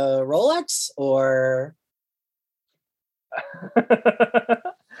in the Rolex, or?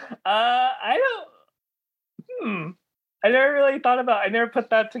 I don't. I never really thought about. I never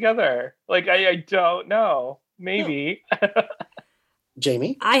put that together. Like, I don't know. Maybe.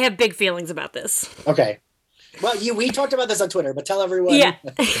 Jamie, I have big feelings about this. Okay. Well, we talked about this on Twitter, but tell everyone. Yeah.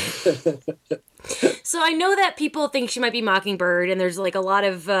 So I know that people think she might be Mockingbird, and there's like a lot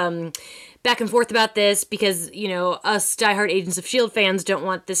of back and forth about this because, you know, us diehard Agents of S.H.I.E.L.D. fans don't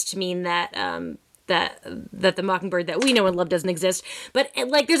want this to mean that that the Mockingbird that we know and love doesn't exist. But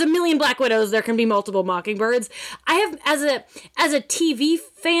like, there's a million Black Widows. There can be multiple Mockingbirds. I have, as a TV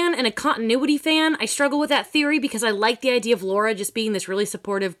fan and a continuity fan, I struggle with that theory because I like the idea of Laura just being this really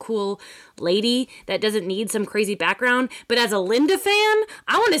supportive, cool lady that doesn't need some crazy background. But as a Linda fan,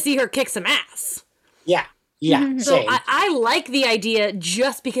 I want to see her kick some ass. Yeah. Yeah. So I like the idea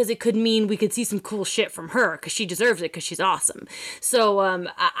just because it could mean we could see some cool shit from her because she deserves it because she's awesome. So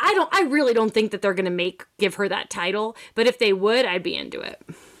I really don't think that they're gonna give her that title, but if they would, I'd be into it.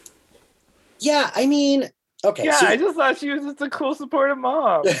 Yeah, I mean, okay. Yeah, so I just thought she was just a cool supportive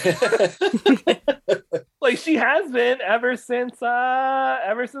mom. Like she has been ever since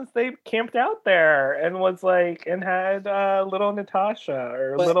they camped out there and was like and had little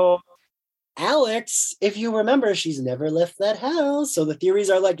Natasha little. Alex, if you remember, she's never left that house. So the theories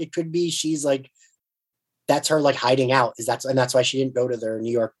are like it could be she's like that's her like hiding out. And that's why she didn't go to their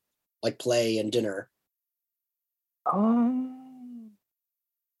New York like play and dinner.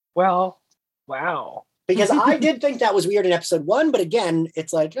 Well, wow. Because I did think that was weird in episode 1, but again,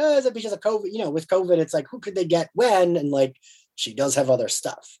 it's like, is it because of COVID? You know, with COVID, it's like, who could they get when? And like, she does have other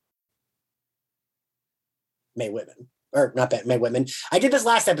stuff. Mae Whitman. Or not Mae Whitman. I did this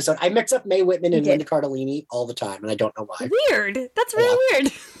last episode. I mix up Mae Whitman and Linda Cardellini all the time, and I don't know why. Weird. That's really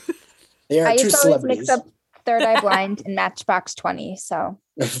weird. They are two celebrities. Mix up Third Eye Blind and Matchbox 20. So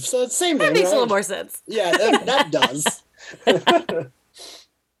it's the same thing. That makes a little more sense. Yeah, that does.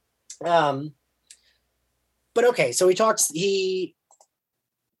 But okay, so he talks. He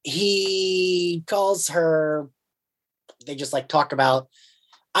calls her. They just like talk about.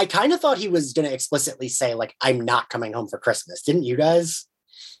 I kind of thought he was going to explicitly say, like, I'm not coming home for Christmas. Didn't you guys?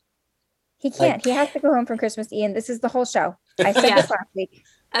 He can't. Like, he has to go home for Christmas, Ian. This is the whole show. I said this last week.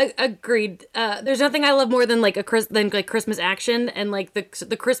 Agreed. There's nothing I love more than like Christmas action, and like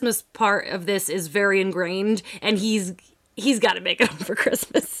the Christmas part of this is very ingrained, and he's got to make it home for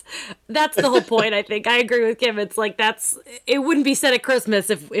Christmas. That's the whole point, I think. I agree with Kim. It's like it wouldn't be set at Christmas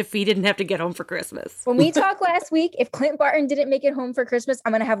if he didn't have to get home for Christmas. When we talked last week, if Clint Barton didn't make it home for Christmas,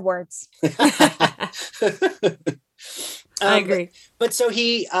 I'm going to have words. I agree. But so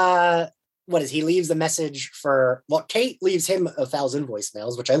he, he leaves a message for, Kate leaves him 1,000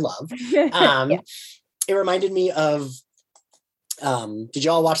 voicemails, which I love. Yeah. It reminded me of, did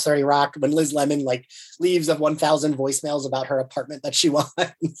y'all watch 30 Rock when Liz Lemon like leaves 1,000 voicemails about her apartment that she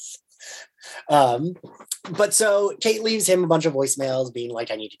wants? But so Kate leaves him a bunch of voicemails being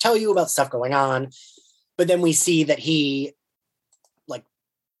like, I need to tell you about stuff going on. But then we see that he like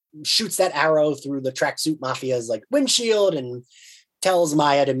shoots that arrow through the tracksuit mafia's like windshield and tells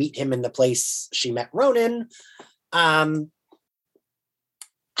Maya to meet him in the place she met Ronan. I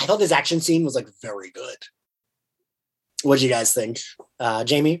thought this action scene was like very good. What do you guys think?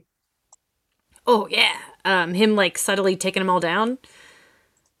 Jamie? Oh, yeah. Him, like, subtly taking them all down.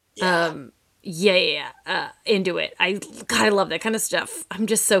 Yeah. Into it. I love that kind of stuff. I'm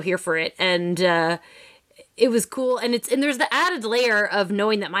just so here for it. And it was cool, and there's the added layer of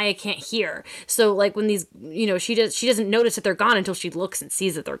knowing that Maya can't hear. So like when these, she doesn't notice that they're gone until she looks and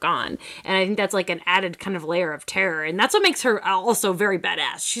sees that they're gone, and I think that's like an added kind of layer of terror, and that's what makes her also very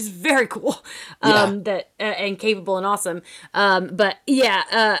badass. She's very cool, and capable and awesome. But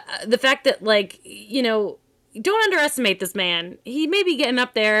yeah, the fact that don't underestimate this man. He may be getting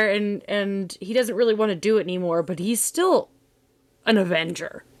up there, and he doesn't really want to do it anymore, but he's still an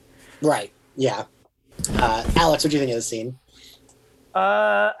Avenger. Right. Yeah. Alex, what do you think of the scene?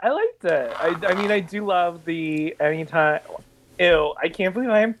 I liked it. I mean, I do love the anytime. Ew, I can't believe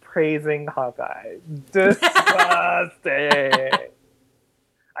I'm praising Hawkeye. Disgusting.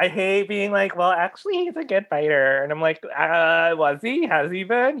 I hate being like, well, actually, he's a good fighter. And I'm like, was he? Has he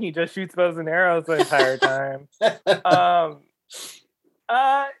been? He just shoots bows and arrows the entire time.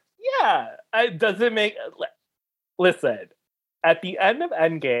 Yeah. It doesn't make... Listen, at the end of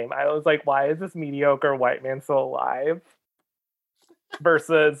Endgame, I was like, why is this mediocre white man still alive?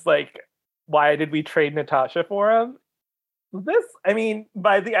 Versus, like, why did we trade Natasha for him?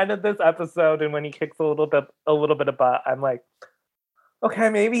 By the end of this episode, and when he kicks a little bit of butt, I'm like,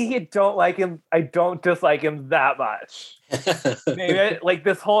 okay, maybe you don't like him. I don't dislike him that much. Maybe like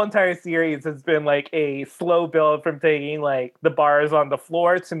this whole entire series has been like a slow build from taking like the bars on the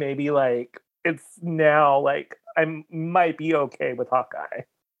floor to maybe like it's now like I might be okay with Hawkeye.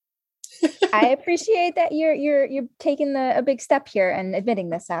 I appreciate that you're taking a big step here and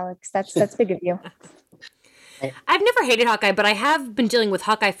admitting this, Alex. That's big of you. I've never hated Hawkeye, but I have been dealing with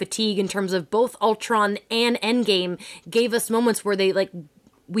Hawkeye fatigue in terms of both Ultron and Endgame gave us moments where they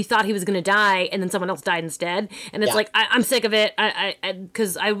we thought he was going to die and then someone else died instead. And it's I'm sick of it.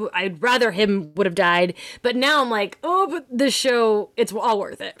 Because I'd rather him would have died. But now I'm like, oh, but this show, it's all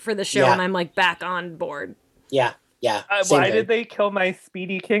worth it for the show. Yeah. And I'm like back on board. Yeah. Yeah. Why did they kill my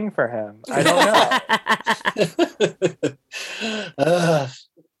Speedy King for him? I don't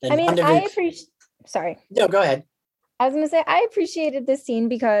know. I appreciate... Sorry. No, go ahead. I was going to say, I appreciated this scene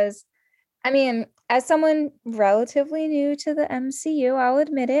because, as someone relatively new to the MCU, I'll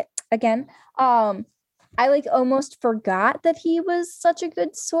admit it again. I almost forgot that he was such a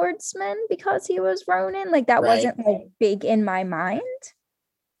good swordsman because he was Ronin. That wasn't big in my mind.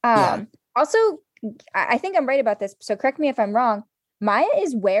 Also, I think I'm right about this. So correct me if I'm wrong. Maya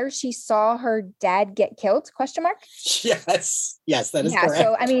is where she saw her dad get killed? ? Yes, that is correct.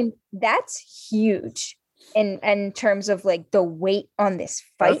 So that's huge in terms of the weight on this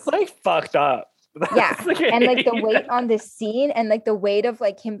fight. That's fucked up. Yeah, and the weight on this scene and the weight of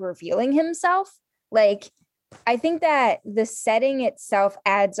him revealing himself. I think that the setting itself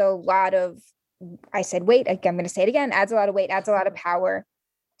adds a lot of. I said weight. I'm going to say it again. Adds a lot of weight. Adds a lot of power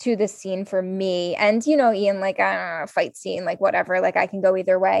to the scene for me. And Ian, fight scene, whatever, I can go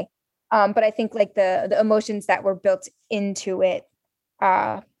either way. But I think the emotions that were built into it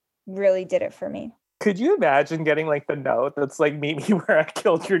really did it for me. Could you imagine getting the note that's meet me where I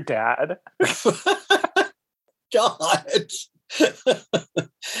killed your dad? God.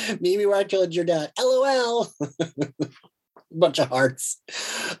 Meet me where I killed your dad. LOL. Bunch of hearts.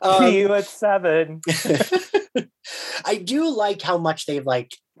 See you at 7. I do like how much they've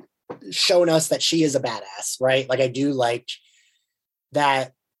shown us that she is a badass, right? I do like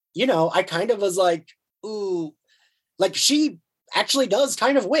that, I kind of was ooh, she actually does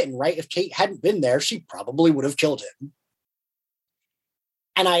kind of win, right? If Kate hadn't been there, she probably would have killed him.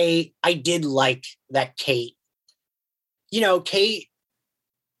 And I did like that Kate, Kate,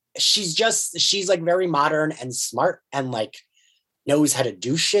 she's very modern and smart and knows how to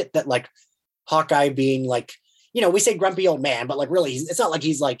do shit that Hawkeye being we say grumpy old man, but really it's not like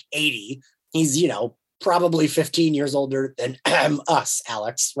he's 80. He's, probably 15 years older than us,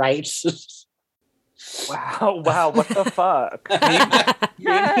 Alex, right? Wow, what the fuck?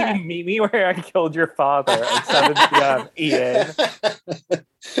 Maybe meet me where I killed your father at 7 p.m., Ian.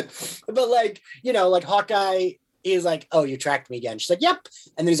 But Hawkeye is oh, you tracked me again. She's like, yep.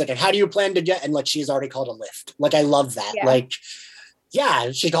 And then he's like, and how do you plan to get? And she's already called a lift. I love that. Yeah.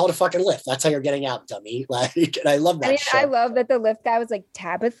 Yeah, she called a fucking lift. That's how you're getting out, dummy. And I love that. I love that the lift guy was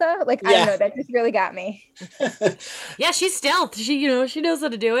Tabitha. I don't know, that just really got me. Yeah, she's stealth. She knows how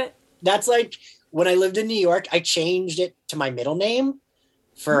to do it. That's when I lived in New York, I changed it to my middle name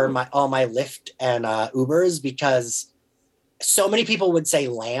for all my Lyft and Ubers because so many people would say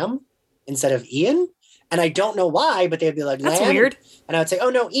Lamb instead of Ian. And I don't know why, but they'd be like, that's Lamb. Weird. And I would say,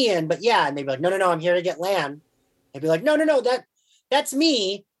 oh no, Ian, but yeah. And they'd be like, no, I'm here to get Lamb. They'd be like, no, that's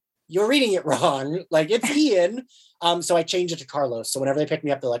me. You're reading it wrong. It's Ian. So I changed it to Carlos. So whenever they pick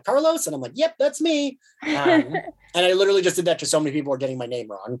me up, they're like, Carlos. And I'm like, yep, that's me. And I literally just did that to so many people who are getting my name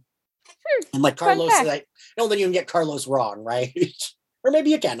wrong. And like Carlos, I don't think you can get Carlos wrong, right? Or maybe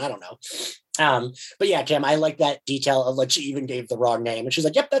you can, I don't know. But yeah, Kim, I like that detail of like she even gave the wrong name. And she's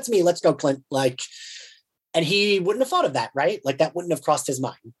like, yep, that's me. Let's go, Clint. Like, and he wouldn't have thought of that, right? Like that wouldn't have crossed his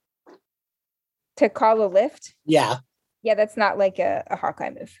mind. To call a lift? Yeah. Yeah, that's not like a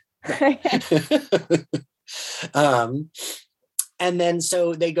Hawkeye move. And then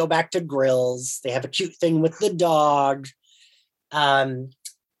so they go back to Grills. They have a cute thing with the dog. And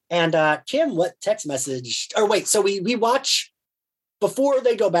Kim, what text message? Or wait, so we watch, before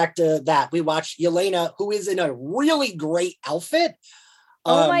they go back to that, we watch Yelena, who is in a really great outfit.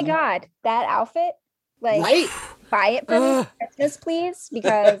 Oh my God, that outfit. Like, right? Buy it for me for Christmas, please,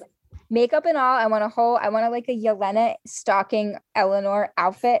 because makeup and all, I want like a Yelena stalking Eleanor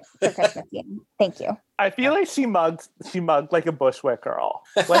outfit for Christmas. Thank you. I feel like she mugged like a Bushwick girl.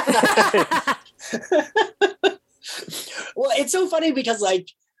 Well, it's so funny because like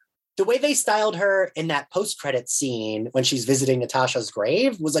the way they styled her in that post-credit scene when she's visiting Natasha's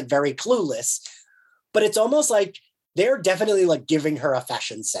grave was like very clueless, but it's almost like they're definitely like giving her a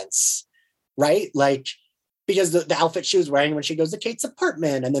fashion sense, right? Like, because the outfit she was wearing when she goes to Kate's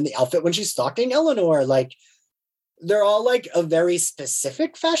apartment, and then the outfit when she's stalking Eleanor, like they're all like a very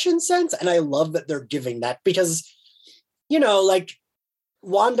specific fashion sense. And I love that they're giving that because, you know, like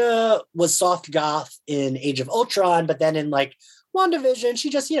Wanda was soft goth in Age of Ultron, but then in like WandaVision, she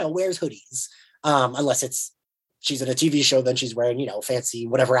just, you know, wears hoodies. Unless she's in a TV show, then she's wearing, you know, fancy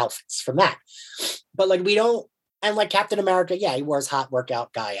whatever outfits from that. But like we don't, and like Captain America, yeah, he wears hot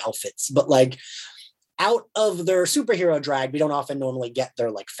workout guy outfits, but like out of their superhero drag, we don't often normally get their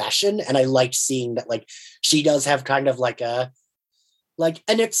like fashion. And I like seeing that like she does have kind of like an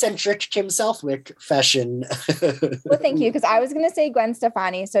eccentric Kim Southwick fashion. Well, thank you, because I was going to say Gwen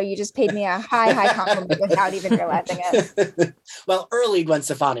Stefani, so you just paid me a high compliment without even realizing it. Well, early Gwen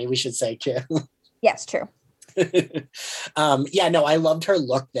Stefani, we should say, Kim. Yes, true. Yeah, no, I loved her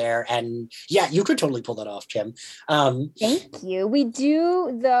look there, and yeah, you could totally pull that off, Kim. Thank you. We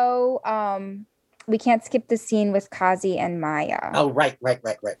do, though. We can't skip the scene with Kazi and Maya. Oh, right.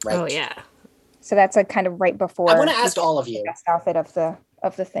 Oh, yeah. So that's like kind of right before. I want to ask all of you. Best outfit of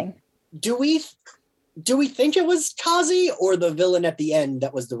the thing. Do we think it was Kazi or the villain at the end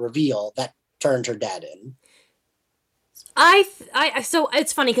that was the reveal that turned her dad in? So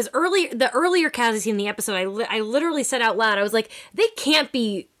it's funny because the earlier Kazi scene in the episode, I literally said out loud, I was like, they can't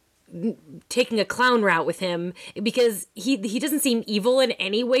be taking a clown route with him because he doesn't seem evil in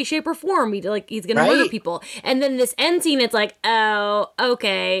any way, shape, or form. He's gonna murder people. And then this end scene, it's like, oh,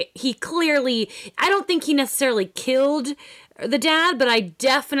 okay. He clearly, I don't think he necessarily killed the dad, but I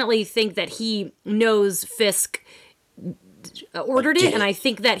definitely think that he knows Fisk ordered it, and I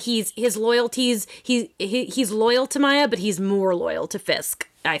think that his loyalties, he's loyal to Maya, but he's more loyal to Fisk,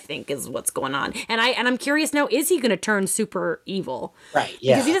 I think, is what's going on. And I'm curious now, is he going to turn super evil? Right,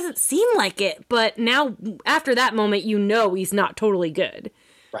 yeah. Because he doesn't seem like it, but now, after that moment, you know he's not totally good.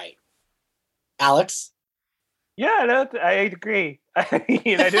 Right. Alex? Yeah, no, I agree. I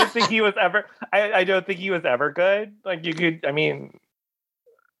mean, I don't think he was ever, I don't think he was ever good. Like, you could, I mean,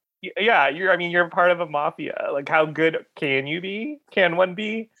 yeah, you're part of a mafia. Like, how good can you be? Can one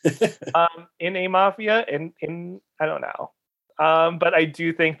be in a mafia? In I don't know. But I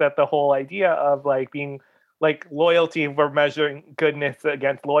do think that the whole idea of like being like loyalty, we're measuring goodness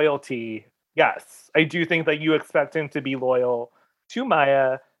against loyalty. Yes, I do think that you expect him to be loyal to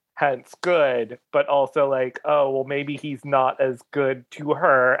Maya, hence good, but also like, oh, well, maybe he's not as good to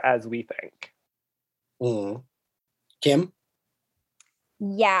her as we think. Kim?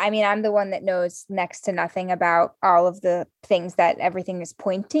 Yeah, I mean, I'm the one that knows next to nothing about all of the things that everything is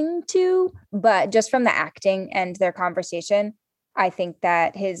pointing to, but just from the acting and their conversation, I think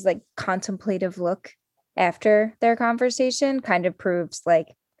that his like contemplative look after their conversation kind of proves like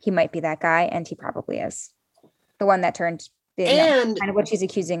he might be that guy, and he probably is the one that turned kind of what she's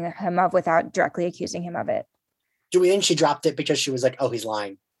accusing him of without directly accusing him of it. Do we think she dropped it because she was like, oh, he's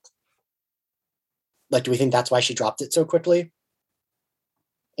lying? Like, do we think that's why she dropped it so quickly?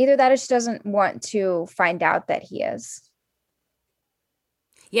 Either that or she doesn't want to find out that he is.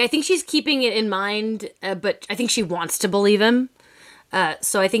 Yeah, I think she's keeping it in mind, but I think she wants to believe him.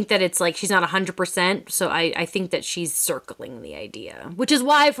 So I think that it's like she's not 100%. So I think that she's circling the idea, which is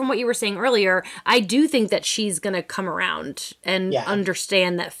why, from what you were saying earlier, I do think that she's going to come around and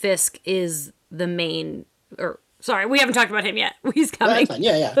understand that Fisk is the main, or sorry, we haven't talked about him yet. He's coming.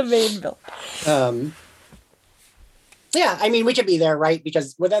 Yeah. The main villain. Yeah, I mean, we could be there, right?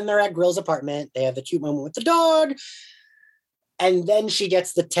 Because then they're at Grill's apartment. They have the cute moment with the dog. And then she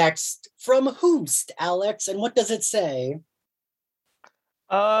gets the text from whomst, Alex. And what does it say?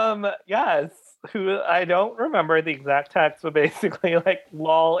 Yes. Who I don't remember the exact text, but basically like,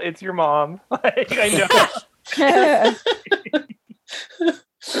 lol, it's your mom. Like I know.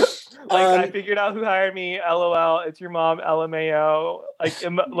 I figured out who hired me. LOL, it's your mom. LMAO.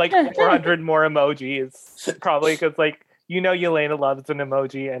 Like 400 more emojis. Probably because like Yelena loves an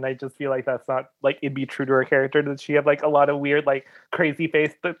emoji, and I just feel like that's not like it'd be true to her character that she have like a lot of weird like crazy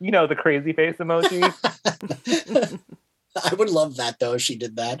face. The crazy face emoji. I would love that though if she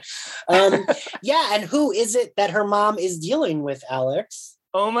did that. Yeah, and who is it that her mom is dealing with, Alex?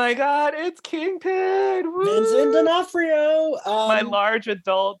 Oh my God, it's Kingpin! Woo! Vincent D'Onofrio. My large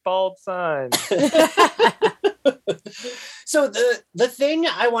adult bald son. So the thing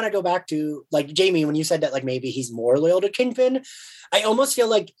I want to go back to, like Jamie, when you said that like maybe he's more loyal to Kingpin, I almost feel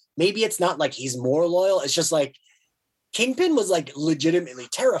like maybe it's not like he's more loyal. It's just like Kingpin was like legitimately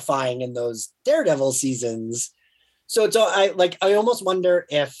terrifying in those Daredevil seasons. So I almost wonder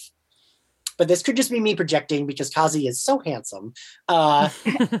if, but this could just be me projecting because Kazi is so handsome.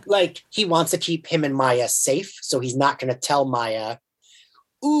 Like he wants to keep him and Maya safe. So he's not going to tell Maya,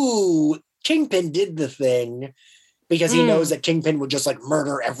 ooh, Kingpin did the thing, because he knows that Kingpin would just like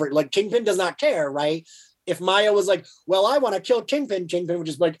murder Kingpin does not care, right? If Maya was like, well, I want to kill Kingpin, Kingpin would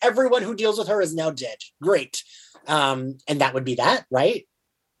just be like, everyone who deals with her is now dead. Great. And that would be that, right?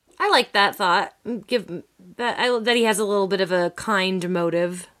 I like that thought. That he has a little bit of a kind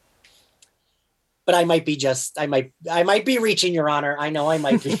motive. But I might be reaching, Your Honor. I know I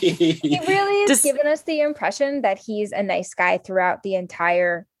might be. He really is giving us the impression that he's a nice guy throughout the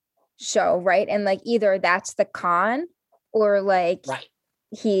entire show, right? And like either that's the con or like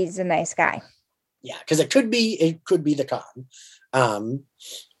he's a nice guy. Yeah, because it could be the con.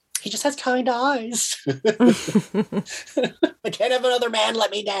 He just has kind eyes. I can't have another man let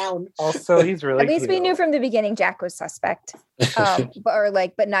me down. Also, he's really at least cute. We knew from the beginning Jack was suspect.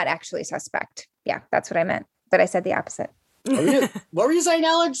 But not actually suspect. Yeah, that's what I meant. But I said the opposite. What were you saying,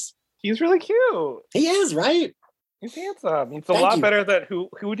 Alex? He's really cute. He is, right? He's handsome. It's a lot better than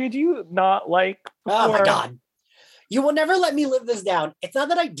who did you not like before? Oh my God. You will never let me live this down. It's not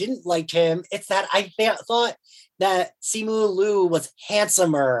that I didn't like him. It's that I thought that Simu Liu was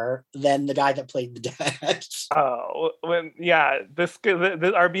handsomer than the guy that played the dad. Oh,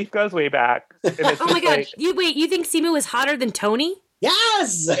 our beef goes way back. Oh my God. You think Simu is hotter than Tony?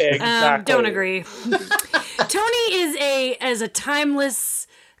 Yes. Exactly. Don't agree. Tony is a timeless,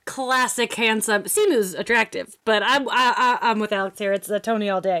 classic, handsome. Simu's attractive, but I'm with Alex here. It's Tony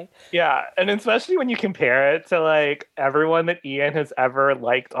all day. Yeah, and especially when you compare it to like everyone that Ian has ever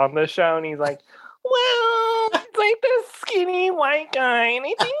liked on the show, and he's like, well, it's like this skinny white guy, and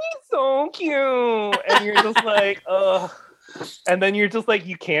I think he's so cute. And you're just like, ugh. And then you're just like,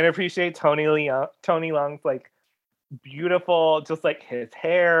 you can't appreciate Tony Leung's like beautiful, just like his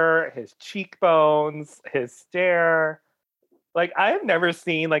hair, his cheekbones, his stare. Like, I have never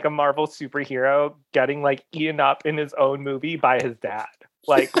seen like a Marvel superhero getting like eaten up in his own movie by his dad.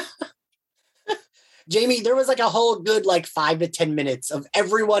 Like, Jamie, there was like a whole good like 5 to 10 minutes of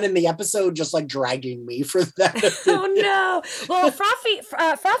everyone in the episode just like dragging me for that. Oh no! Well,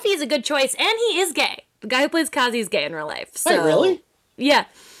 Frothy is a good choice, and he is gay. The guy who plays Kazi is gay in real life. So. Wait, really? Yeah.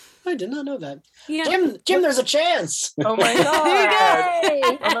 I did not know that. Yeah. Jim, there's a chance. Oh my God!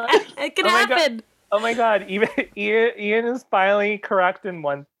 It could happen. Oh my God! Even Ian is finally correct in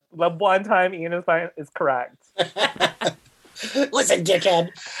one time. Ian is correct. Listen, dickhead.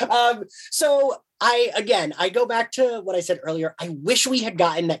 So I go back to what I said earlier. I wish we had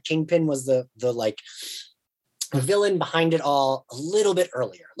gotten that Kingpin was the like villain behind it all a little bit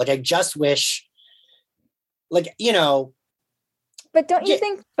earlier. Like I just wish, like, you know. But don't you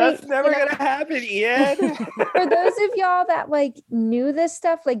think that's never gonna happen, Ian? For those of y'all that like knew this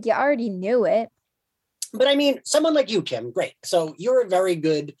stuff, like you already knew it. But I mean, someone like you, Kim, great. So you're a very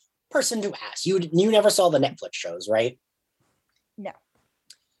good person to ask. You never saw the Netflix shows, right? No.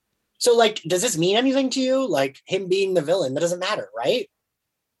 So like, does this mean anything to you? Like him being the villain, that doesn't matter, right?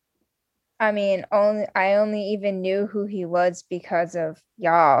 I mean, I only even knew who he was because of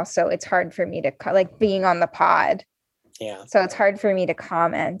y'all. So it's hard for me to like being on the pod. Yeah. So it's hard for me to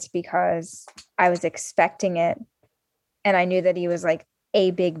comment because I was expecting it. And I knew that he was like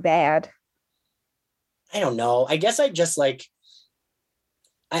a big bad. I don't know. I guess I just like,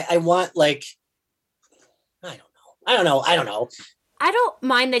 I want like, I don't know. I don't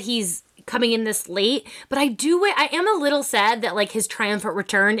mind that he's coming in this late, but I am a little sad that like his triumphant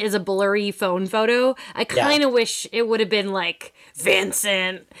return is a blurry phone photo. I kind of wish it would have been like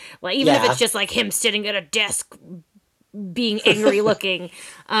Vincent, like even if it's just like him sitting at a desk being angry looking.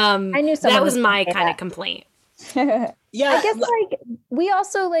 I knew that was my kind of complaint. Yeah, I guess like we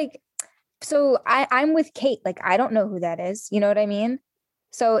also like, so I'm with Kate. Like, I don't know who that is. You know what I mean?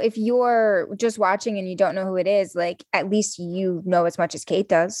 So if you're just watching and you don't know who it is, like at least you know as much as Kate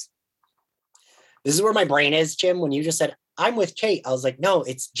does. this is where my brain is, Jim. When you just said I'm with Kate, I was like, no,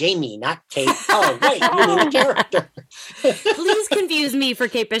 it's Jamie, not Kate. Oh, wait, you mean a character? Please confuse me for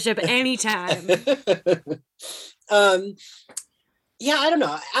Kate Bishop anytime. Yeah, I don't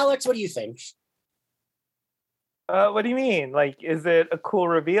know. Alex, what do you think? What do you mean? Like, is it a cool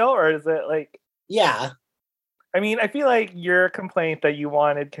reveal or is it like? Yeah. I mean, I feel like your complaint that you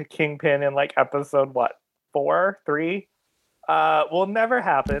wanted Kingpin in like episode 4, 3, will never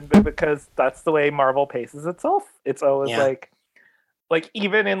happen, but because that's the way Marvel paces itself. It's always like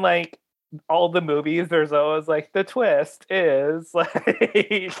even in like all the movies, there's always like the twist is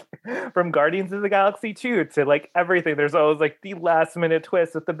like from Guardians of the Galaxy 2 to like everything. There's always like the last minute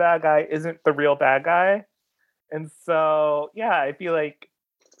twist that the bad guy isn't the real bad guy. And so, yeah, I feel like.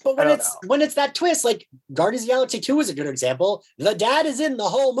 But when it's that twist, like Guardians of the Galaxy 2 is a good example. The dad is in the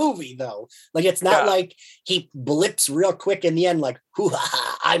whole movie, though. Like it's not like he blips real quick in the end, like,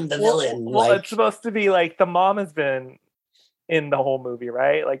 hoo-ha, I'm the villain. Well, like, it's supposed to be like the mom has been in the whole movie,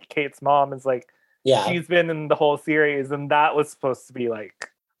 right? Like Kate's mom is like, she's been in the whole series, and that was supposed to be like.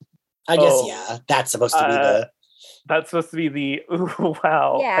 I guess, that's supposed to be the. That's supposed to be the ooh,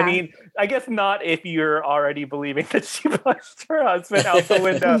 wow. Yeah. I mean, I guess not if you're already believing that she pushed her husband out the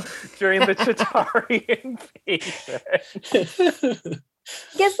window during the Chitauri invasion.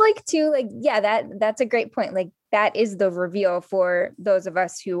 I guess like too, like, yeah, that's a great point. Like that is the reveal for those of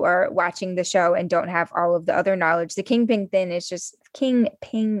us who are watching the show and don't have all of the other knowledge. The Kingpin thing is just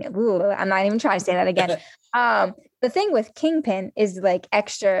Kingpin. I'm not even trying to say that again. The thing with Kingpin is like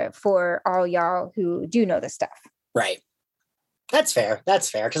extra for all y'all who do know this stuff. Right. That's fair.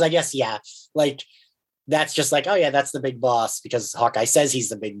 Because I guess, like that's just like, oh yeah, that's the big boss because Hawkeye says he's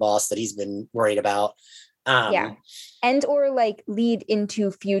the big boss that he's been worried about. And or like lead into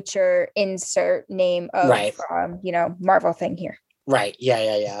future insert name of Marvel thing here. Right.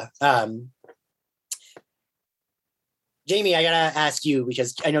 Yeah. Jamie, I gotta ask you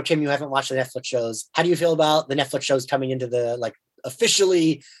because I know Kim, you haven't watched the Netflix shows. How do you feel about the Netflix shows coming into the like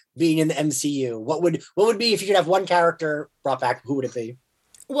officially being in the MCU? What would be if you could have one character brought back? Who would it be?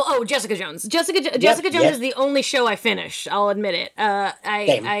 Well, Jessica Jones. Jessica Jones is the only show I finished. I'll admit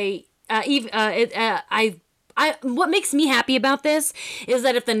it. What makes me happy about this is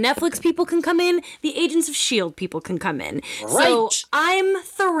that if the Netflix people can come in, the Agents of S.H.I.E.L.D. people can come in. Right. So I'm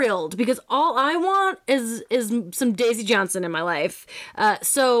thrilled because all I want is some Daisy Johnson in my life.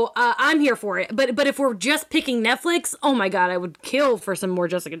 So I'm here for it. But if we're just picking Netflix, oh my God, I would kill for some more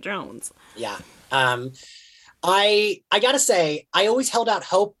Jessica Jones. Yeah. I gotta say, I always held out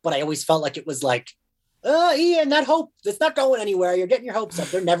hope, but I always felt like it was like, Ian, that hope, it's not going anywhere. You're getting your hopes up.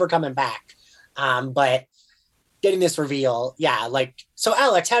 They're never coming back. But getting this reveal, so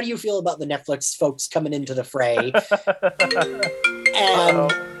Alex, how do you feel about the Netflix folks coming into the fray?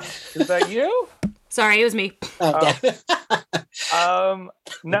 And is that you? Sorry, it was me.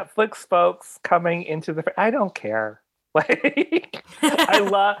 Netflix folks coming into the fray. I don't care. Like,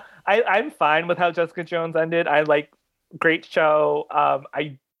 I'm fine with how Jessica Jones ended. I like great show. I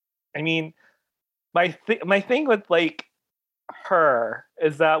mean, my thing with like her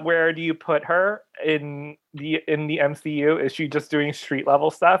is that where do you put her in the MCU? Is she just doing street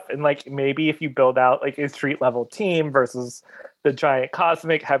level stuff? And like maybe if you build out like a street level team versus the giant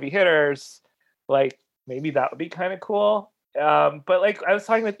cosmic heavy hitters, like maybe that would be kind of cool. But like I was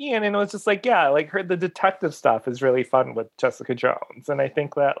talking with Ian and it was just like, like the detective stuff is really fun with Jessica Jones. And I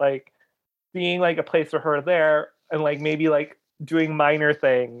think that like being like a place for her there and like maybe like doing minor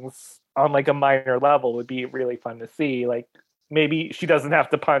things on like a minor level would be really fun to see. Like maybe she doesn't have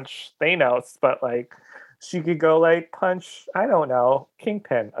to punch Thanos, but like she could go like punch, I don't know,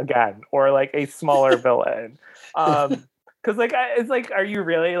 Kingpin again, or like a smaller villain. Cause like, it's like, are you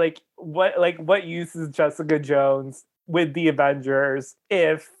really like, what use is Jessica Jones with the Avengers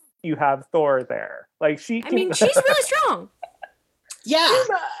if you have Thor there? Like she's really strong. Yeah.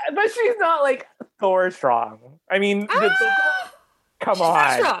 But she's not like Thor strong. I mean, come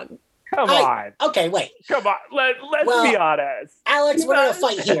on. Strong. Come on. Okay, wait. Come on. Let's be honest. Alex, we're going to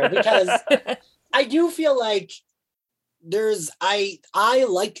fight here because I do feel like I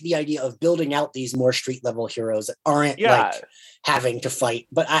like the idea of building out these more street level heroes that aren't like having to fight.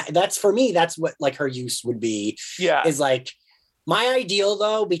 But that's for me, that's what like her use would be. Yeah. Is like my ideal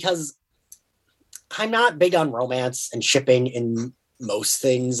though, because I'm not big on romance and shipping in most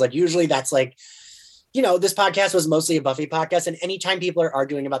things. Like usually that's like this podcast was mostly a Buffy podcast, and anytime people are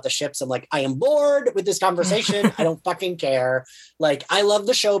arguing about the ships, I'm like, I am bored with this conversation. I don't fucking care. Like, I love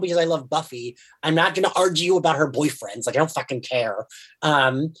the show because I love Buffy. I'm not going to argue about her boyfriends. Like, I don't fucking care.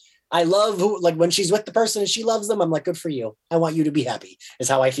 I love when she's with the person and she loves them, I'm like, good for you. I want you to be happy, is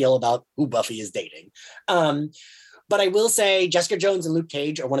how I feel about who Buffy is dating. But I will say Jessica Jones and Luke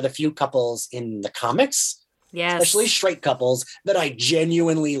Cage are one of the few couples in the comics, especially straight couples, that I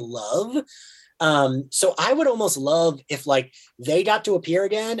genuinely love. So I would almost love if they got to appear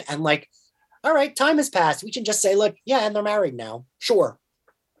again and all right, time has passed. We can just say, look, yeah, and they're married now. Sure.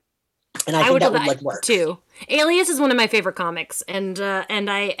 And I think that would work too. Alias is one of my favorite comics, and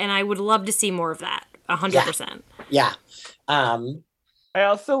I would love to see more of that. 100%. Yeah. I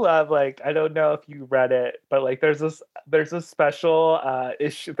also love I don't know if you read it, but there's a special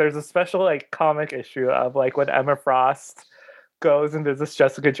issue. There's a special comic issue of when Emma Frost goes and visits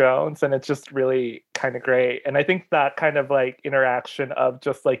Jessica Jones, and it's just really kind of great. And I think that kind of interaction of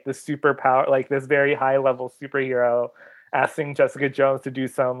just the superpower, this very high level superhero asking Jessica Jones to do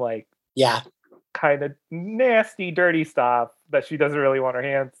some kind of nasty, dirty stuff that she doesn't really want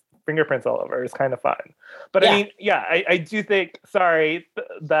her fingerprints all over is kind of fun. But I mean, I do think,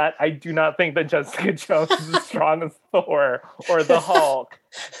 that I do not think that Jessica Jones is as strong as Thor or the Hulk.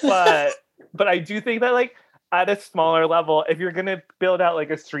 But I do think that at a smaller level, if you're going to build out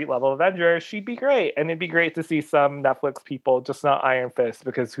a street level Avenger, she'd be great. And it'd be great to see some Netflix people, just not Iron Fist,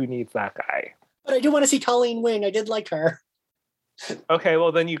 because who needs that guy? But I do want to see Colleen Wing. I did like her. Okay,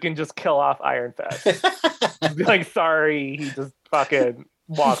 well then you can just kill off Iron Fist. Be sorry, he just fucking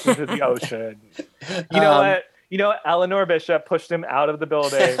walked into the ocean. You know what? Eleanor Bishop pushed him out of the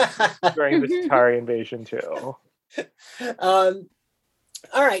building during the Chitauri invasion too.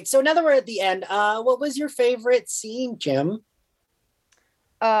 All right, so now that we're at the end, what was your favorite scene, Kim?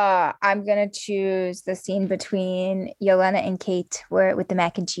 I'm gonna choose the scene between Yelena and Kate, with the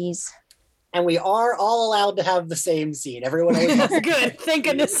mac and cheese. And we are all allowed to have the same scene. Everyone always has good. Thank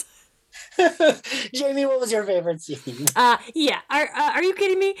goodness. Jamie, what was your favorite scene? Yeah. Are you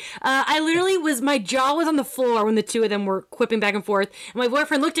kidding me? I literally my jaw was on the floor when the two of them were quipping back and forth. And my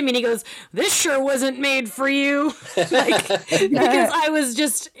boyfriend looked at me and he goes, "This sure wasn't made for you." Because I was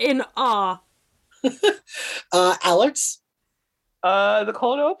just in awe. Alex? The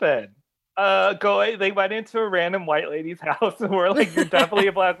cold open. They went into a random white lady's house and were "You're definitely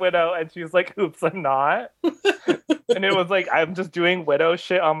a Black Widow," and she was like, "Oops, I'm not." And it was I'm just doing widow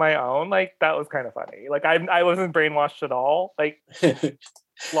shit on my own. That was kind of funny. I wasn't brainwashed at all.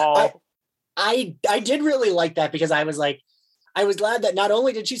 Lol. I did really like that because I was glad that not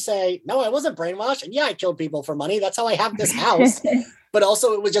only did she say, "No, I wasn't brainwashed," and yeah, I killed people for money. That's how I have this house. But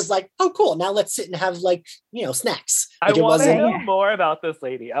also it was just "Oh, cool. Now let's sit and have snacks." I want to know more about this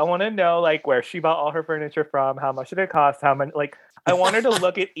lady. I want to know where she bought all her furniture from, how much did it cost, how many, I want her to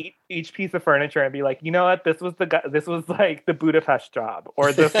look at each piece of furniture and be you know what, this was the Budapest job,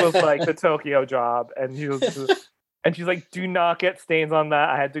 or this was the Tokyo job, and she's like, "Do not get stains on that.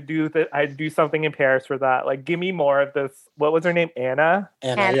 I had to do something in Paris for that. Give me more of this." What was her name? Anna,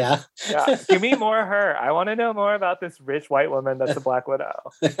 yeah. Give me more of her. I want to know more about this rich white woman that's a Black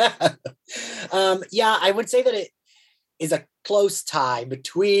Widow. Yeah, I would say that it is a close tie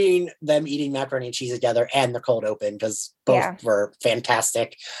between them eating macaroni and cheese together and the cold open, because both were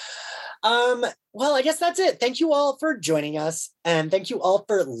fantastic. Well, I guess that's it. Thank you all for joining us, and thank you all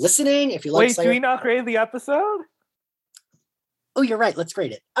for listening. If you do we not grade the episode? Oh, you're right. Let's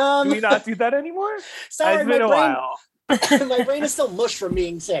grade it. Do we not do that anymore? Sorry, it's been a while. My brain is still mush from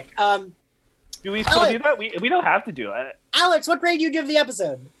being sick. Do we still do that? We don't have to do it. Alex, what grade do you give the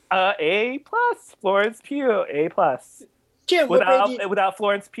episode? A+. Florence Pugh, A+. Kim, without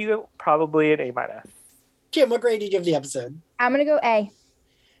Florence Pugh, probably an A-. Kim, what grade do you give the episode? I'm gonna go A.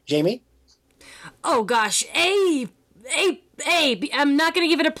 Jamie? Oh gosh, A. I'm not gonna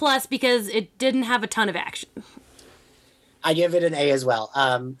give it a plus because it didn't have a ton of action. I give it an A as well.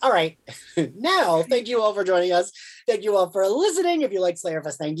 All right. Now, thank you all for joining us. Thank you all for listening. If you like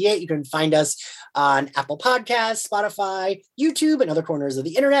Slayerfest 98, you can find us on Apple Podcasts, Spotify, YouTube, and other corners of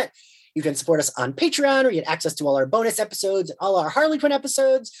the internet. You can support us on Patreon, or get access to all our bonus episodes and all our Harley Quinn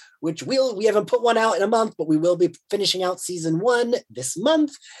episodes, which we haven't put one out in a month, but we will be finishing out season 1 this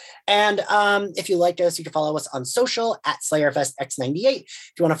month. And if you like us, you can follow us on social at SlayerFestX98.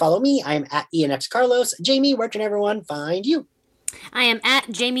 If you want to follow me, I am at ENXCarlos. Jamie, where can everyone find you? I am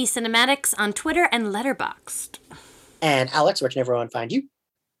at Jamie Cinematics on Twitter and Letterboxd. And Alex, where can everyone find you?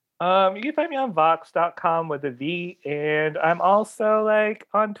 You can find me on Vox.com with a V, and I'm also like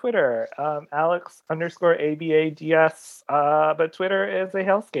on Twitter, Alex_ABADS. But Twitter is a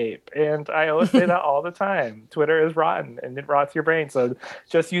hellscape, and I always say that all the time. Twitter is rotten, and it rots your brain. So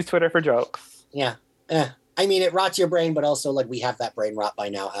just use Twitter for jokes. Yeah. I mean, it rots your brain, but also like we have that brain rot by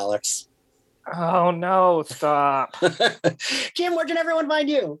now, Alex. Oh no! Stop. Kim, where can everyone find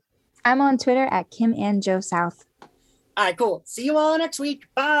you? I'm on Twitter at Kim and Joe South. All right, cool. See you all next week.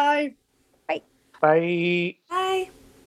 Bye. Bye. Bye. Bye.